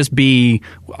can't just be,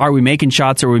 are we making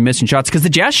shots or are we missing shots? Because the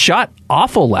Jazz shot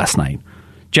awful last night.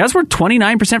 Jazz were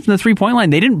 29% from the three-point line.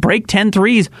 They didn't break 10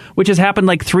 threes, which has happened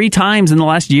like 3 times in the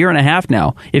last year and a half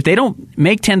now. If they don't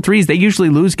make 10 threes, they usually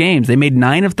lose games. They made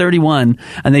 9 of 31,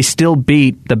 and they still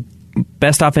beat the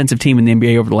best offensive team in the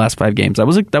NBA over the last 5 games. That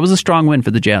was a strong win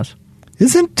for the Jazz.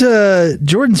 Isn't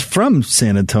Jordan's from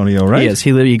San Antonio, right? He is.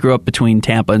 He grew up between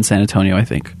Tampa and San Antonio, I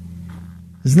think.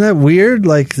 Isn't that weird?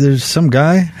 Like, there's some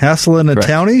guy hassling a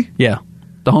townie? Yeah.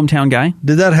 The hometown guy.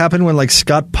 Did that happen when, like,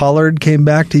 Scott Pollard came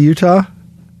back to Utah?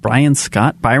 Byron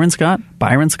Scott,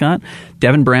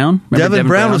 Devin Brown. Remember Devin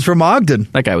Brown was from Ogden.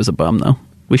 That guy was a bum, though.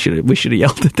 We should have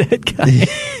yelled at that guy.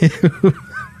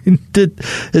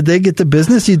 Did they get the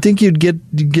business? You'd think you'd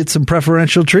get some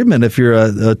preferential treatment if you're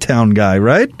a town guy,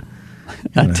 right?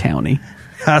 A townie.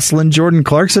 Hassling Jordan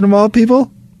Clarkson of all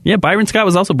people? Yeah, Byron Scott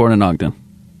was also born in Ogden.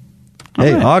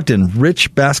 Hey, right. Ogden,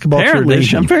 rich basketball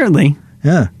tradition. Apparently.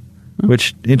 Yeah.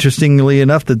 Which, interestingly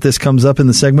enough, that this comes up in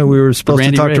the segment we were supposed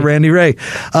to talk to Randy Ray.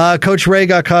 Coach Ray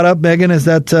got caught up. Megan, is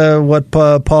that what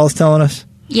Paul's telling us?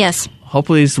 Yes.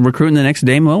 Hopefully he's recruiting the next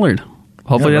Dame Lillard.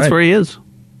 Hopefully that's where he is.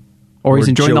 Or he's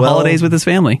enjoying the holidays with his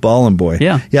family. Ballin' boy.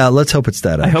 Yeah. Yeah, let's hope it's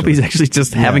that, actually. I hope he's actually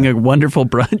just having a wonderful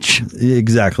brunch.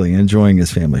 Exactly. Enjoying his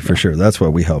family, for sure. That's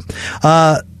what we hope.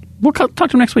 We'll talk to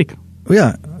him next week.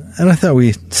 Yeah. And I thought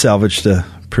we salvaged a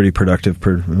pretty productive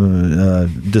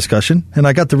discussion. And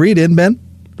I got the read in, Ben.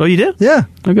 Oh, you did? Yeah.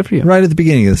 Oh, good for you. Right at the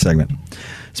beginning of the segment.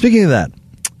 Speaking of that,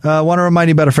 I want to remind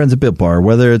you about our friends at Built Bar.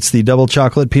 Whether it's the double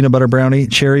chocolate, peanut butter brownie,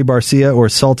 cherry barcia, or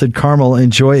salted caramel,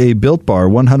 enjoy a Built Bar.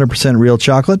 100% real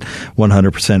chocolate,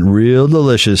 100% real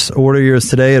delicious. Order yours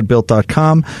today at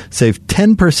Built.com. Save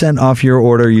 10% off your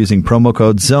order using promo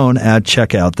code ZONE at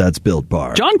checkout. That's Built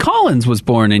Bar. John Collins was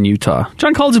born in Utah.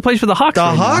 John Collins, who plays for the Hawks. The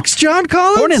Hawks, John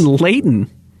Collins? Born in Layton.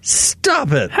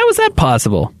 Stop it. How is that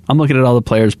possible? I'm looking at all the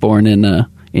players born in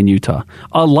Utah.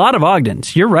 A lot of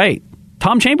Ogdens. You're right.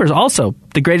 Tom Chambers, also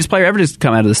the greatest player ever to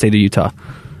come out of the state of Utah.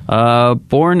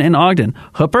 Born in Ogden.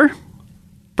 Hooper,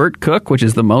 Bert Cook, which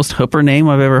is the most Hooper name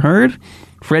I've ever heard.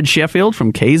 Fred Sheffield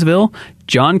from Kaysville.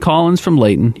 John Collins from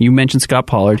Layton. You mentioned Scott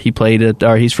Pollard. He played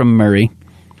he's from Murray.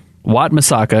 Watt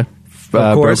Masaka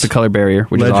broke the color barrier,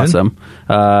 which is awesome.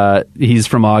 He's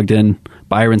from Ogden.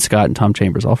 Byron Scott and Tom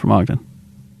Chambers, all from Ogden.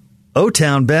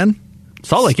 O-Town, Ben.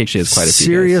 Salt Lake actually has quite a few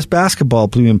serious basketball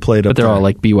being played up there. But they're all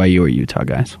like BYU or Utah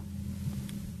guys.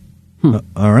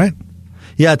 All right.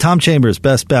 Yeah, Tom Chambers,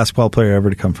 best basketball player ever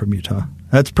to come from Utah.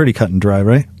 That's pretty cut and dry,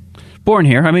 right? Born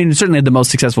here. I mean, certainly had the most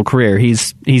successful career.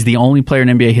 He's the only player in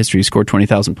NBA history who scored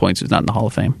 20,000 points who's not in the Hall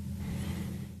of Fame.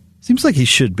 Seems like he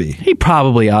should be. He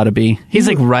probably ought to be. He's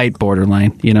like right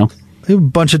borderline, A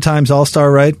bunch of times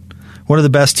All-Star, right? One of the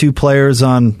best two players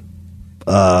on,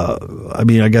 I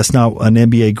guess not an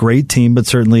NBA great team, but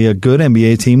certainly a good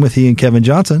NBA team with he and Kevin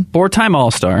Johnson. 4-time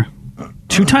All-Star.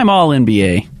 2-time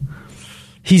All-NBA.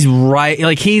 He's right.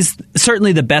 Like, he's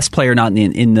certainly the best player not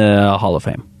in the Hall of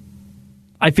Fame.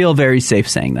 I feel very safe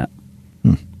saying that.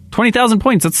 20,000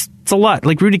 points, that's a lot.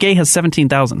 Like, Rudy Gay has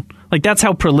 17,000. Like, that's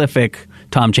how prolific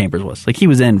Tom Chambers was. Like, he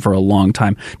was in for a long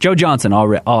time. Joe Johnson,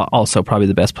 also probably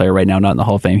the best player right now, not in the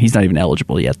Hall of Fame. He's not even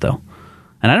eligible yet, though.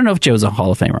 And I don't know if Joe's a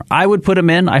Hall of Famer. I would put him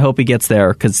in. I hope he gets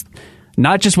there, because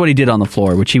not just what he did on the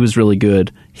floor, which he was really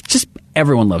good. Just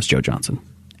everyone loves Joe Johnson.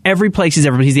 Every place he's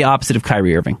ever been, he's the opposite of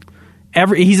Kyrie Irving.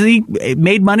 He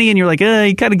made money, and you're like,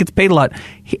 he kind of gets paid a lot.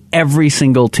 Every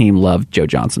single team loved Joe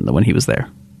Johnson when he was there.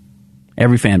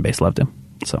 Every fan base loved him.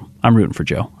 So I'm rooting for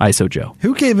Joe. ISO Joe.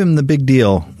 Who gave him the big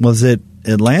deal? Was it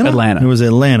Atlanta? Atlanta. It was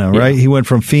Atlanta, right? Yeah. He went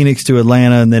from Phoenix to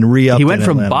Atlanta and then re-upped. He went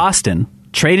from Atlanta. Boston,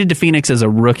 traded to Phoenix as a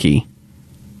rookie,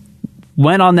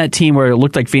 went on that team where it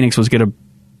looked like Phoenix was going to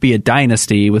be a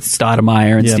dynasty with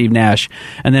Stoudemire and Steve Nash.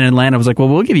 And then Atlanta was like, well,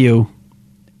 we'll give you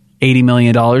 $80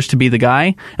 million to be the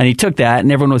guy. And he took that,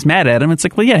 and everyone was mad at him. It's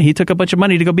like, well, yeah, he took a bunch of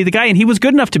money to go be the guy, and he was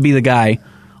good enough to be the guy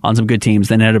on some good teams,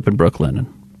 then ended up in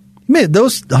Brooklyn.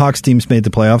 Those Hawks teams made the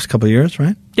playoffs a couple of years,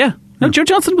 right? Yeah. No, Joe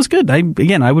Johnson was good. I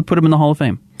would put him in the Hall of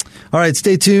Fame. All right,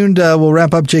 stay tuned. We'll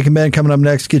wrap up Jake and Ben coming up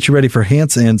next. Get you ready for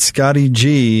Hans and Scotty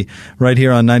G right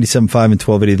here on 97.5 and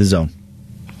 1280 The Zone.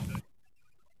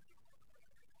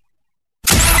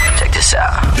 Check this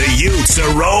out. The Utes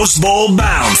are Rose Bowl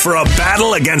bound for a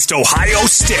battle against Ohio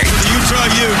State. The Utah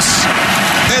Utes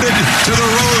headed to the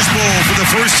Rose Bowl for the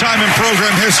first time in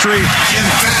program history.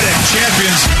 Emphatic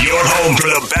champions. Your home for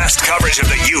the best coverage of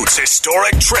the Utes'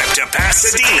 historic trip to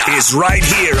Pasadena is right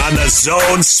here on the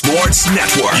Zone Sports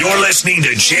Network. You're listening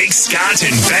to Jake Scott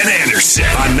and Ben Anderson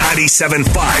on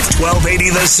 97.5, 1280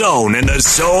 The Zone and the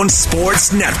Zone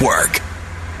Sports Network.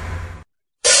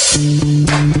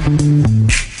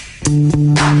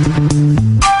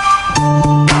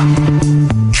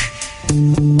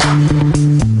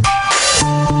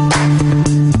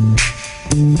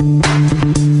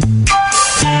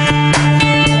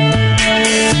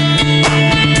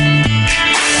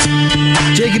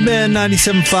 Jake and Ben,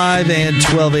 97.5 and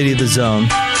 1280 The Zone.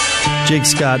 Jake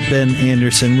Scott, Ben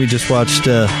Anderson. We just watched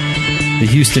the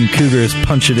Houston Cougars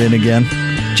punch it in again.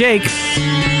 Jake,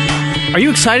 are you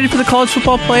excited for the college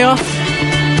football playoff?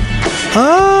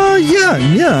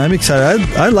 Yeah, I'm excited.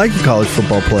 I like the college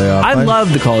football playoff. I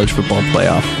love the college football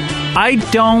playoff. I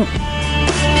don't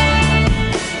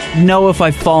know if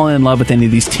I've fallen in love with any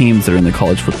of these teams that are in the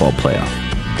college football playoff.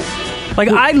 Like,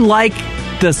 I like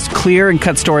the clear and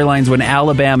cut storylines when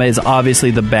Alabama is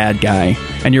obviously the bad guy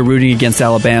and you're rooting against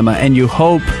Alabama and you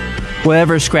hope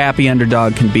whatever scrappy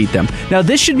underdog can beat them. Now,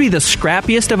 this should be the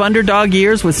scrappiest of underdog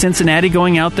years with Cincinnati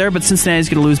going out there, but Cincinnati's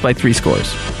going to lose by 3 scores.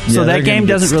 So that game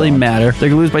doesn't really matter. They're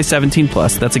going to lose by 17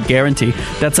 plus. That's a guarantee.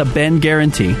 That's a Ben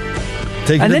guarantee.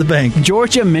 Take it to the bank.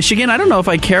 Georgia, Michigan. I don't know if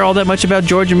I care all that much about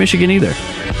Georgia, Michigan either.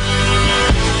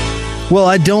 Well,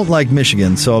 I don't like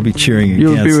Michigan, so I'll be cheering against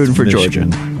You'll be rooting for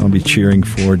Michigan. Georgia. I'll be cheering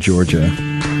for Georgia.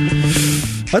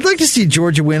 I'd like to see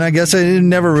Georgia win. I guess I'm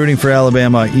never rooting for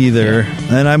Alabama either.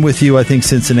 And I'm with you. I think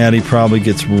Cincinnati probably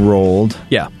gets rolled.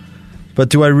 Yeah. But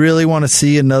do I really want to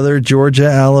see another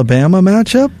Georgia-Alabama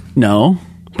matchup? No.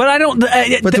 But I don't...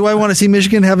 but do I want to see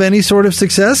Michigan have any sort of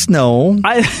success? No.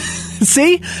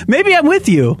 See? Maybe I'm with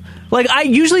you. Like,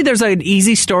 usually there's an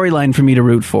easy storyline for me to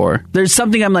root for. There's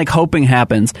something I'm, like, hoping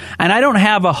happens. And I don't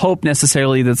have a hope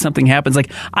necessarily that something happens. Like,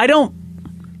 I don't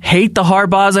hate the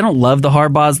Harbaughs. I don't love the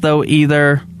Harbaughs, though,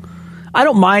 either. I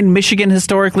don't mind Michigan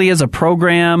historically as a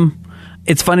program.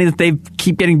 It's funny that they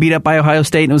keep getting beat up by Ohio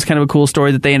State, and it was kind of a cool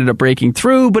story that they ended up breaking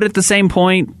through. But at the same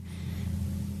point,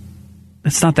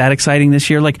 it's not that exciting this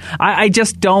year. Like, I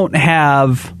just don't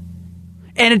have...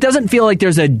 And it doesn't feel like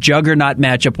there's a juggernaut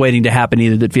matchup waiting to happen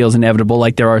either that feels inevitable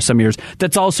like there are some years.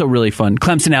 That's also really fun.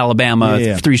 Clemson,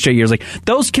 Alabama, 3 straight years. Like,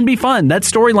 those can be fun. That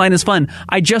storyline is fun.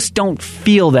 I just don't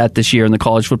feel that this year in the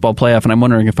college football playoff, and I'm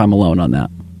wondering if I'm alone on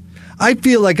that. I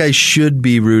feel like I should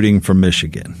be rooting for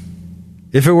Michigan.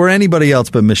 If it were anybody else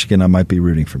but Michigan, I might be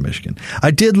rooting for Michigan.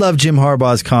 I did love Jim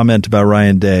Harbaugh's comment about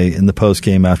Ryan Day in the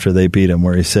postgame after they beat him,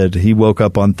 where he said he woke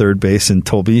up on third base and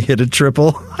told me he hit a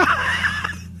triple.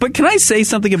 But can I say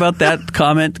something about that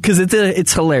comment? Because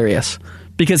it's hilarious.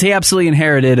 Because he absolutely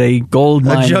inherited a gold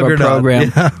mine of a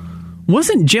program. Yeah.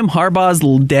 Wasn't Jim Harbaugh's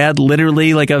dad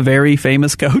literally like a very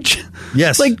famous coach?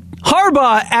 Yes. Like,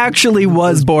 Harbaugh actually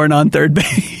was born on third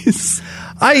base.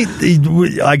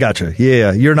 I gotcha.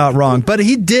 Yeah, you're not wrong. But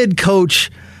he did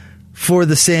coach for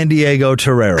the San Diego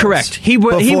Toreros. Correct. He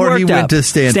went to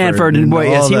Stanford and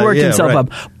yes, he worked himself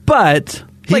up. But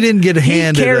he didn't get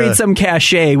handed. He carried some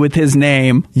cachet with his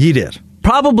name. He did.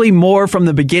 Probably more from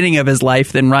the beginning of his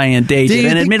life than Ryan Day did.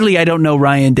 And admittedly, I don't know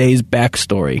Ryan Day's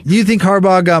backstory. Do you think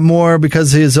Harbaugh got more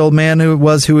because his old man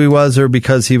was who he was, or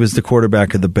because he was the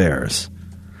quarterback of the Bears?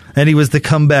 And he was the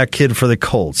comeback kid for the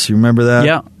Colts. You remember that?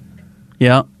 Yeah.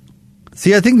 Yeah.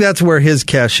 See, I think that's where his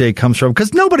cachet comes from,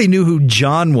 because nobody knew who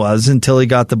John was until he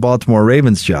got the Baltimore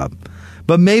Ravens job.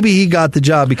 But maybe he got the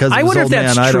job because of his old man. I wonder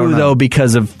if that's true, though,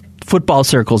 because of football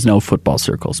circles, no football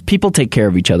circles. People take care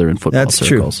of each other in football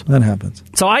circles. That's true. That happens.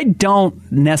 So I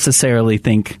don't necessarily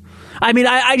think... I mean,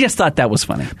 I just thought that was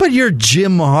funny. But you're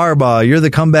Jim Harbaugh. You're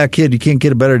the comeback kid. You can't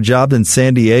get a better job than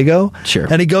San Diego? Sure.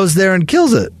 And he goes there and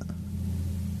kills it.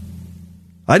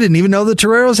 I didn't even know the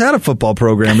Toreros had a football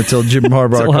program until Jim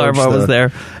Harbaugh was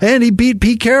there. And he beat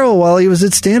Pete Carroll while he was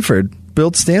at Stanford.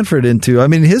 Built Stanford into... I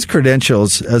mean, his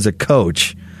credentials as a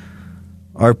coach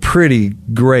are pretty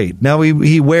great. Now,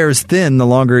 he wears thin the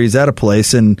longer he's at a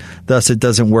place, and thus it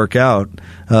doesn't work out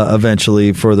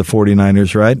eventually for the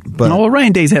 49ers, right? But well,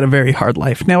 Ryan Day's had a very hard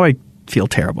life. Now I feel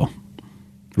terrible.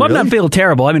 Well, Really? I'm not feel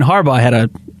terrible. I mean, Harbaugh had a...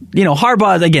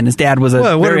 Harbaugh, again, his dad was a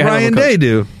what very did high Ryan level coach. Day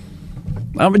do?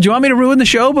 Do you want me to ruin the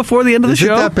show before the end of the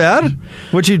show? Is it that bad?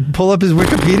 Would you pull up his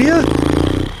Wikipedia?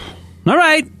 All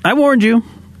right. I warned you.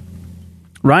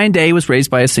 Ryan Day was raised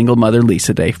by a single mother,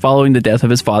 Lisa Day, following the death of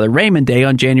his father, Raymond Day,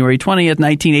 on January 20th,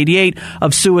 1988,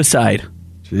 of suicide.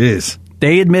 Jeez.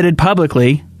 Day admitted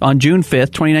publicly on June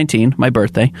 5th, 2019, my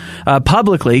birthday,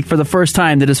 publicly for the first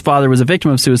time that his father was a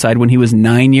victim of suicide when he was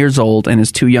 9 years old, and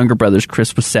his two younger brothers,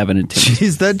 Chris was 7 and Tim.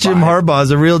 Jeez, that Jim Harbaugh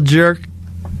is a real jerk.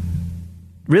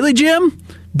 Really, Jim?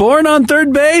 Born on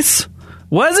third base?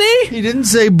 Was he? He didn't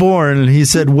say born. He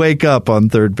said wake up on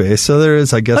third base. So there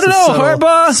is, I guess,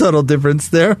 Harbaugh. Subtle difference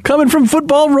there. Coming from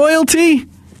football royalty?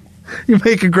 You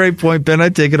make a great point, Ben. I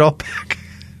take it all back.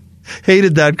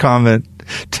 Hated that comment.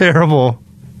 Terrible.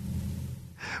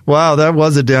 Wow, that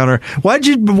was a downer. Why'd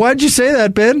you say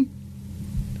that, Ben?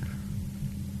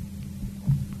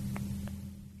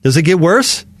 Does it get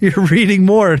worse? You're reading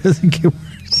more. It doesn't get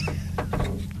worse.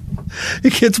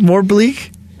 It gets more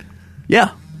bleak?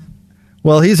 Yeah.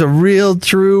 Well, he's a real,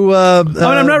 true... I'm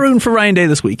not rooting for Ryan Day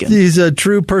this weekend. He's a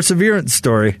true perseverance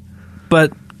story.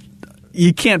 But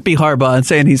you can't be Harbaugh and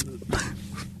saying he's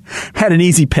had an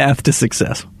easy path to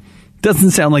success.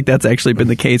 Doesn't sound like that's actually been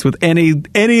the case with any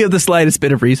of the slightest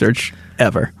bit of research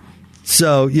ever.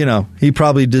 So, he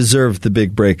probably deserved the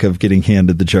big break of getting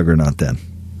handed the juggernaut then.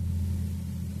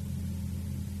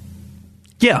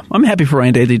 Yeah, I'm happy for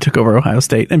Ryan Day that he took over Ohio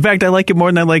State. In fact, I like it more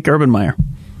than I like Urban Meyer.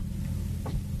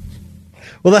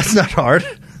 Well, that's not hard.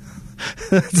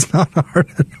 That's not hard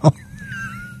at all.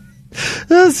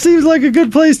 That seems like a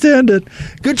good place to end it.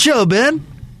 Good show, Ben.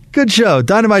 Good show.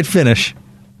 Dynamite finish.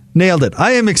 Nailed it.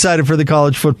 I am excited for the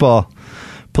college football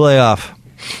playoff.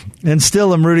 And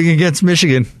still I'm rooting against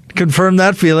Michigan. Confirm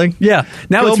that feeling. Yeah.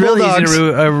 Now Go it's really Bulldogs. easy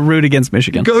to root against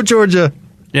Michigan. Go Georgia.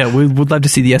 Yeah, we would love to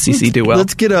see the SEC do well.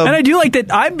 Let's get up. And I do like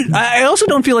that. I also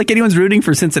don't feel like anyone's rooting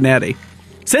for Cincinnati.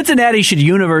 Cincinnati should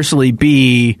universally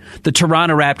be the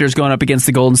Toronto Raptors going up against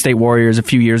the Golden State Warriors a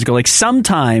few years ago. Like,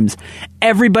 sometimes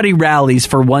everybody rallies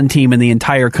for one team in the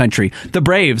entire country. The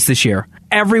Braves this year.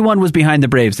 Everyone was behind the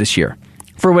Braves this year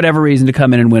for whatever reason to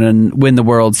come in and win the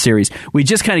World Series. We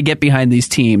just kind of get behind these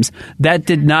teams. That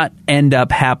did not end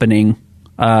up happening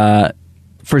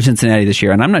for Cincinnati this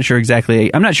year, and I'm not sure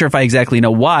if I exactly know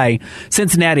why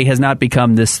Cincinnati has not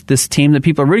become this team that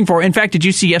people are rooting for. In fact, did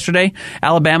you see yesterday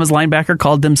Alabama's linebacker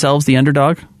called themselves the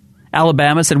underdog?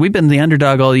 Alabama said, we've been the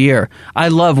underdog all year. I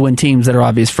love when teams that are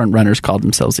obvious front runners call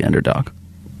themselves the underdog.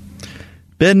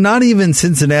 Ben, not even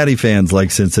Cincinnati fans like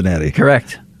Cincinnati.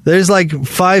 Correct. There's like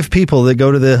 5 people that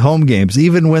go to the home games,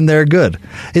 even when they're good.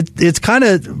 It's kind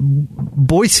of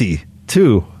Boise,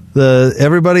 too.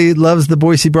 Everybody loves the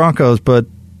Boise Broncos, but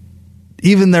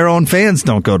even their own fans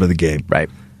don't go to the game. Right.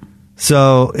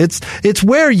 So it's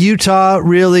where Utah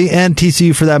really, and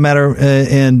TCU for that matter,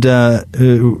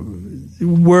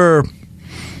 were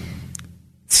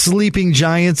sleeping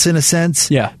giants in a sense.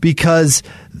 Yeah. Because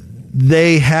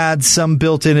they had some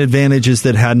built-in advantages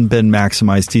that hadn't been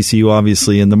maximized. TCU,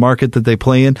 obviously, in the market that they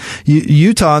play in.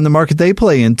 Utah in the market they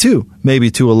play in, too,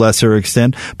 maybe to a lesser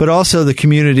extent, but also the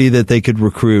community that they could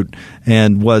recruit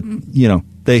and what,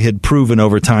 they had proven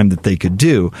over time that they could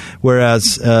do.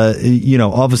 Whereas,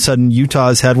 all of a sudden Utah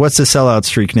has had, what's the sellout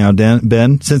streak now,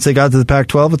 Ben? Since they got to the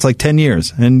Pac-12, it's like 10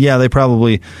 years. And yeah, they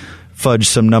probably fudge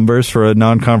some numbers for a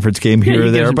non-conference game here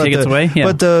or there.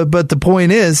 But the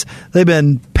point is, they've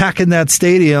been packing that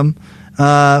stadium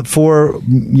for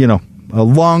a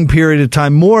long period of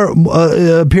time,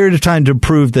 a period of time to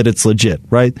prove that it's legit,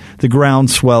 right? The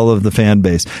groundswell of the fan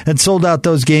base, and sold out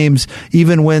those games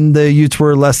even when the Utes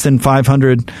were less than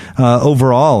 500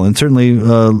 overall, and certainly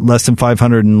less than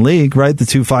 500 in league, right? The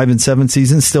 2 5-7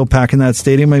 seasons, still packing that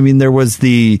stadium. I mean, there was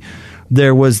the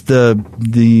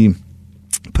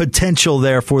potential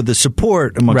there for the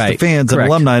support amongst the fans and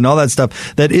alumni and all that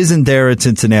stuff that isn't there at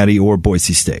Cincinnati or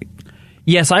Boise State.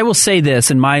 Yes, I will say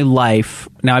this. In my life,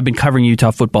 now I've been covering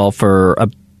Utah football for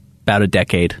about a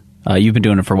decade. You've been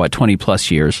doing it for,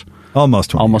 20-plus years? Almost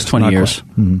 20 years.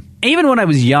 Mm-hmm. Even when I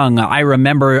was young, I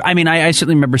remember, I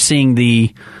certainly remember seeing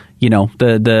the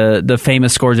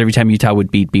famous scores every time Utah would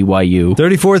beat BYU.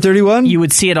 34-31? You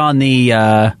would see it on the...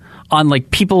 on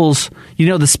people's,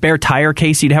 the spare tire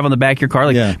case you'd have on the back of your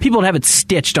car. People would have it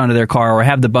stitched onto their car or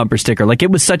have the bumper sticker. It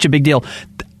was such a big deal.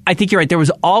 I think you're right. There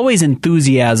was always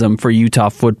enthusiasm for Utah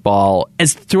football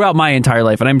as throughout my entire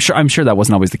life, and I'm sure that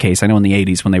wasn't always the case. I know in the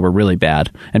 80s when they were really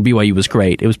bad and BYU was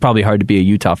great, it was probably hard to be a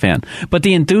Utah fan. But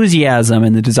the enthusiasm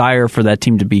and the desire for that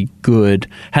team to be good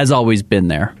has always been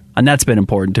there, and that's been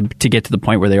important to get to the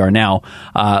point where they are now.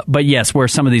 But yes, where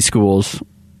some of these schools,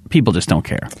 people just don't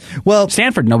care. Well,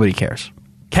 Stanford, nobody cares.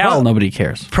 Cal, nobody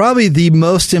cares. Probably the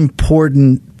most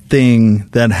important thing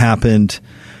that happened.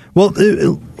 Well,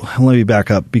 let me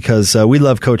back up because we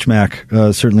love Coach Mack,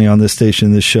 certainly on this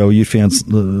station, this show. You fans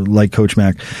like Coach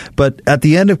Mack. But at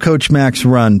the end of Coach Mack's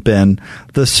run, Ben,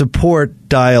 the support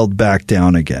dialed back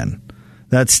down again.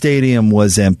 That stadium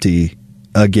was empty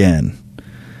again.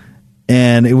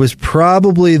 And it was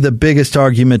probably the biggest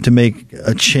argument to make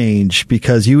a change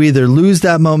because you either lose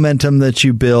that momentum that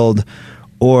you build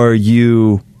or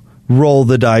you roll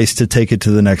the dice to take it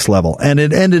to the next level. And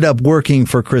it ended up working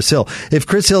for Chris Hill. If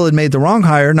Chris Hill had made the wrong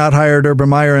hire, not hired Urban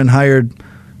Meyer and hired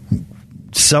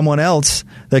someone else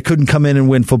that couldn't come in and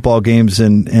win football games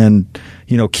and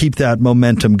keep that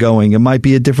momentum going, it might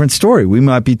be a different story. We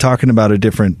might be talking about a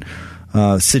different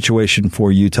situation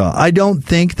for Utah. I don't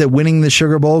think that winning the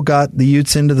Sugar Bowl got the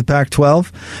Utes into the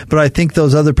Pac-12, but I think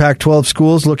those other Pac-12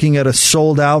 schools, looking at a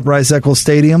sold-out Rice-Eccles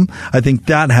Stadium, I think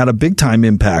that had a big-time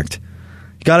impact.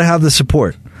 You got to have the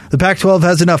support. The Pac-12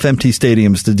 has enough empty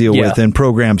stadiums to deal with and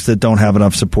programs that don't have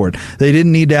enough support. They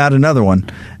didn't need to add another one.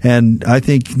 And I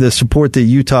think the support that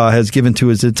Utah has given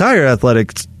to its entire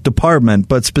athletics department,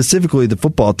 but specifically the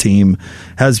football team,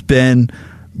 has been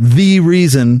the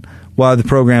reason why the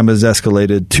program has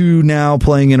escalated to now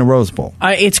playing in a Rose Bowl.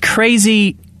 It's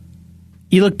crazy.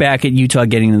 You look back at Utah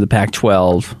getting into the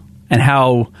Pac-12 and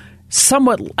how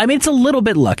it's a little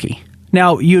bit lucky.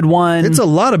 Now, you'd won... It's a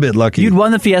lot of bit lucky. You'd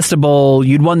won the Fiesta Bowl.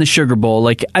 You'd won the Sugar Bowl.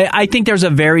 I think there's a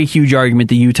very huge argument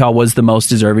that Utah was the most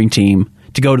deserving team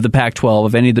to go to the Pac-12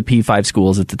 of any of the P5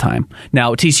 schools at the time.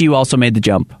 Now, TCU also made the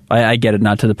jump. I get it,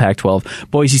 not to the Pac-12.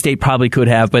 Boise State probably could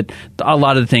have, but a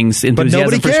lot of the things,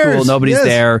 enthusiasm for school, nobody's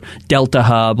there, Delta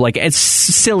Hub, it's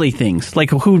silly things.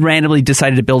 Who randomly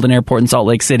decided to build an airport in Salt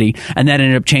Lake City, and that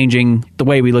ended up changing the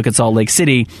way we look at Salt Lake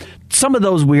City. Some of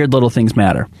those weird little things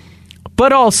matter.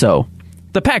 But also,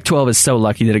 the Pac-12 is so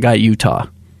lucky that it got Utah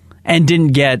and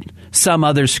didn't get some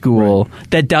other school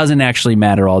that doesn't actually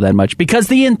matter all that much because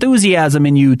the enthusiasm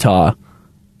in Utah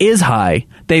is high.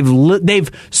 They've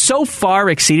so far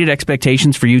exceeded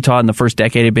expectations for Utah in the first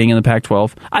decade of being in the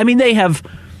Pac-12. They have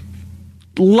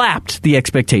lapped the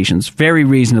expectations very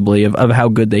reasonably of how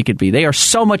good they could be. They are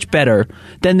so much better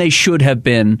than they should have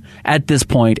been at this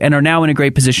point and are now in a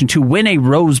great position to win a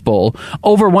Rose Bowl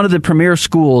over one of the premier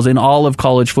schools in all of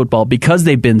college football because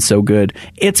they've been so good.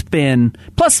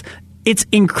 It's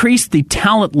increased the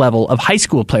talent level of high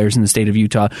school players in the state of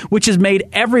Utah, which has made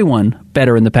everyone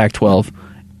better in the Pac-12.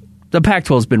 The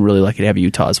Pac-12 has been really lucky to have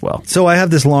Utah as well. So I have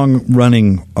this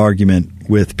long-running argument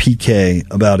with PK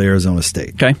about Arizona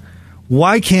State. Okay.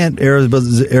 Why can't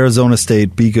Arizona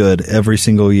State be good every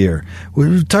single year?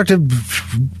 We talked to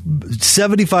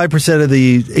 75% of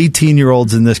the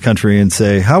 18-year-olds in this country and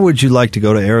say, how would you like to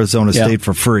go to Arizona State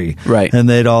for free? Right. And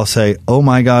they'd all say, oh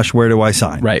my gosh, where do I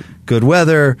sign? Right. Good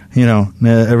weather,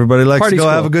 everybody likes to go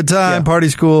have a good time, party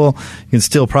school. You can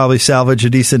still probably salvage a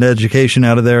decent education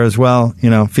out of there as well.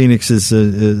 Phoenix is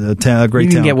a great town. You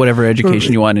can get whatever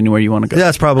education you want anywhere you want to go.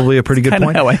 That's probably a pretty good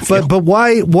point. How I feel. But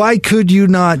why could you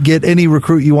not get any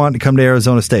recruit you want to come to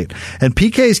Arizona State? And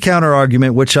PK's counter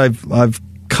argument, which I've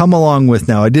come along with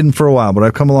now. I didn't for a while, but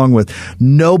I've come along with.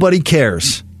 Nobody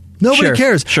cares. Nobody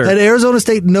cares. Sure. At Arizona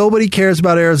State, nobody cares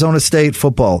about Arizona State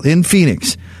football in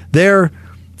Phoenix. They're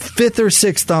 5th or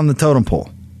 6th on the totem pole,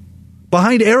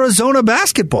 behind Arizona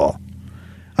basketball.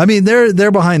 I mean,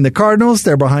 they're behind the Cardinals.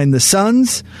 They're behind the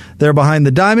Suns. They're behind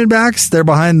the Diamondbacks. They're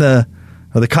behind are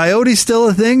the Coyotes still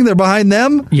a thing? They're behind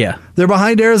them? Yeah. They're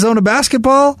behind Arizona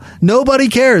basketball? Nobody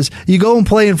cares. You go and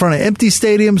play in front of empty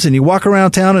stadiums and you walk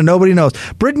around town and nobody knows.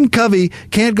 Britton Covey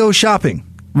can't go shopping.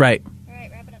 Right.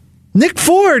 Nick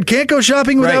Ford can't go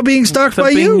shopping without being stalked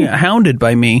by being you. Hounded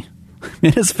by me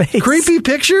in his face. Creepy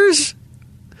pictures?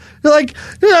 You're like,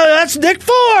 that's Nick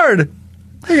Ford.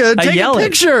 Take a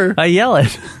picture. I yell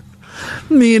it.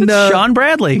 I mean, Sean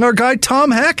Bradley. Our guy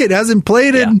Tom Hackett hasn't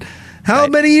played in how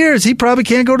many years? He probably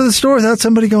can't go to the store without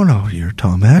somebody going, "Oh, you're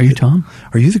Tom Hackett. Are you Tom?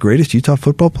 Are you the greatest Utah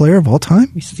football player of all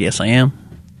time?" He says, "Yes, I am,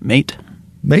 mate."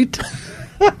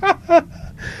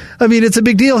 I mean, it's a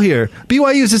big deal here.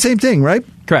 BYU is the same thing, right?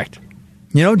 Correct.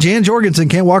 You know, Jan Jorgensen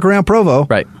can't walk around Provo,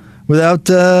 right,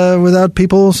 without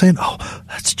people saying, "Oh,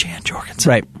 that's Jan Jorgensen."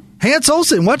 Right. Hans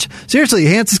Olsen. Seriously,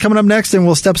 Hans is coming up next, and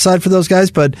we'll step aside for those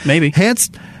guys. But maybe Hans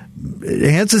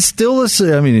is still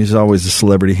he's always a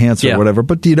celebrity, Hans or whatever.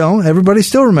 But everybody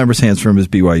still remembers Hans from his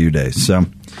BYU days. So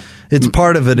it's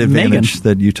part of an advantage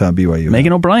that Utah BYU.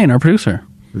 Megan O'Brien, our producer,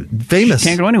 famous, she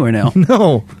can't go anywhere now.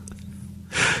 No.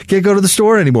 Can't go to the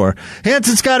store anymore. Hans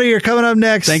and Scotty here coming up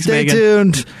next. Thanks, Stay Megan.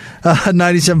 tuned.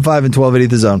 97.5 and 1280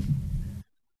 The Zone.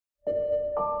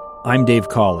 I'm Dave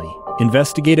Cawley,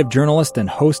 investigative journalist and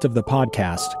host of the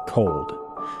podcast Cold.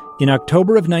 In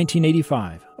October of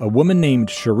 1985, a woman named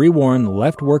Cherie Warren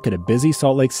left work at a busy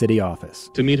Salt Lake City office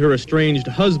to meet her estranged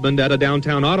husband at a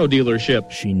downtown auto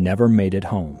dealership. She never made it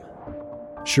home.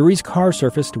 Cherie's car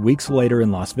surfaced weeks later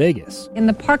in Las Vegas. In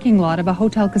the parking lot of a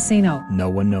hotel casino. No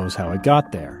one knows how it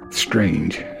got there.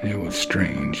 Strange. It was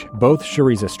strange. Both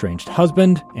Cherie's estranged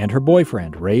husband and her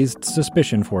boyfriend raised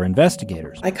suspicion for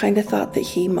investigators. I kind of thought that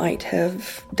he might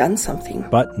have done something.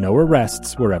 But no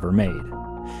arrests were ever made.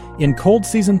 In Cold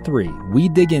Season 3, we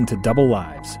dig into double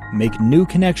lives, make new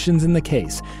connections in the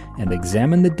case, and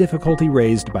examine the difficulty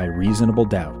raised by reasonable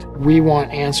doubt. We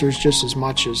want answers just as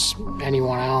much as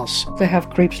anyone else. They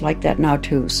have creeps like that now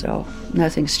too, so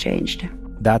nothing's changed.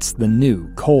 That's the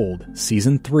new Cold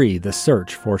Season 3, The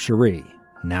Search for Cherie.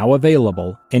 Now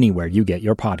available anywhere you get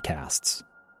your podcasts.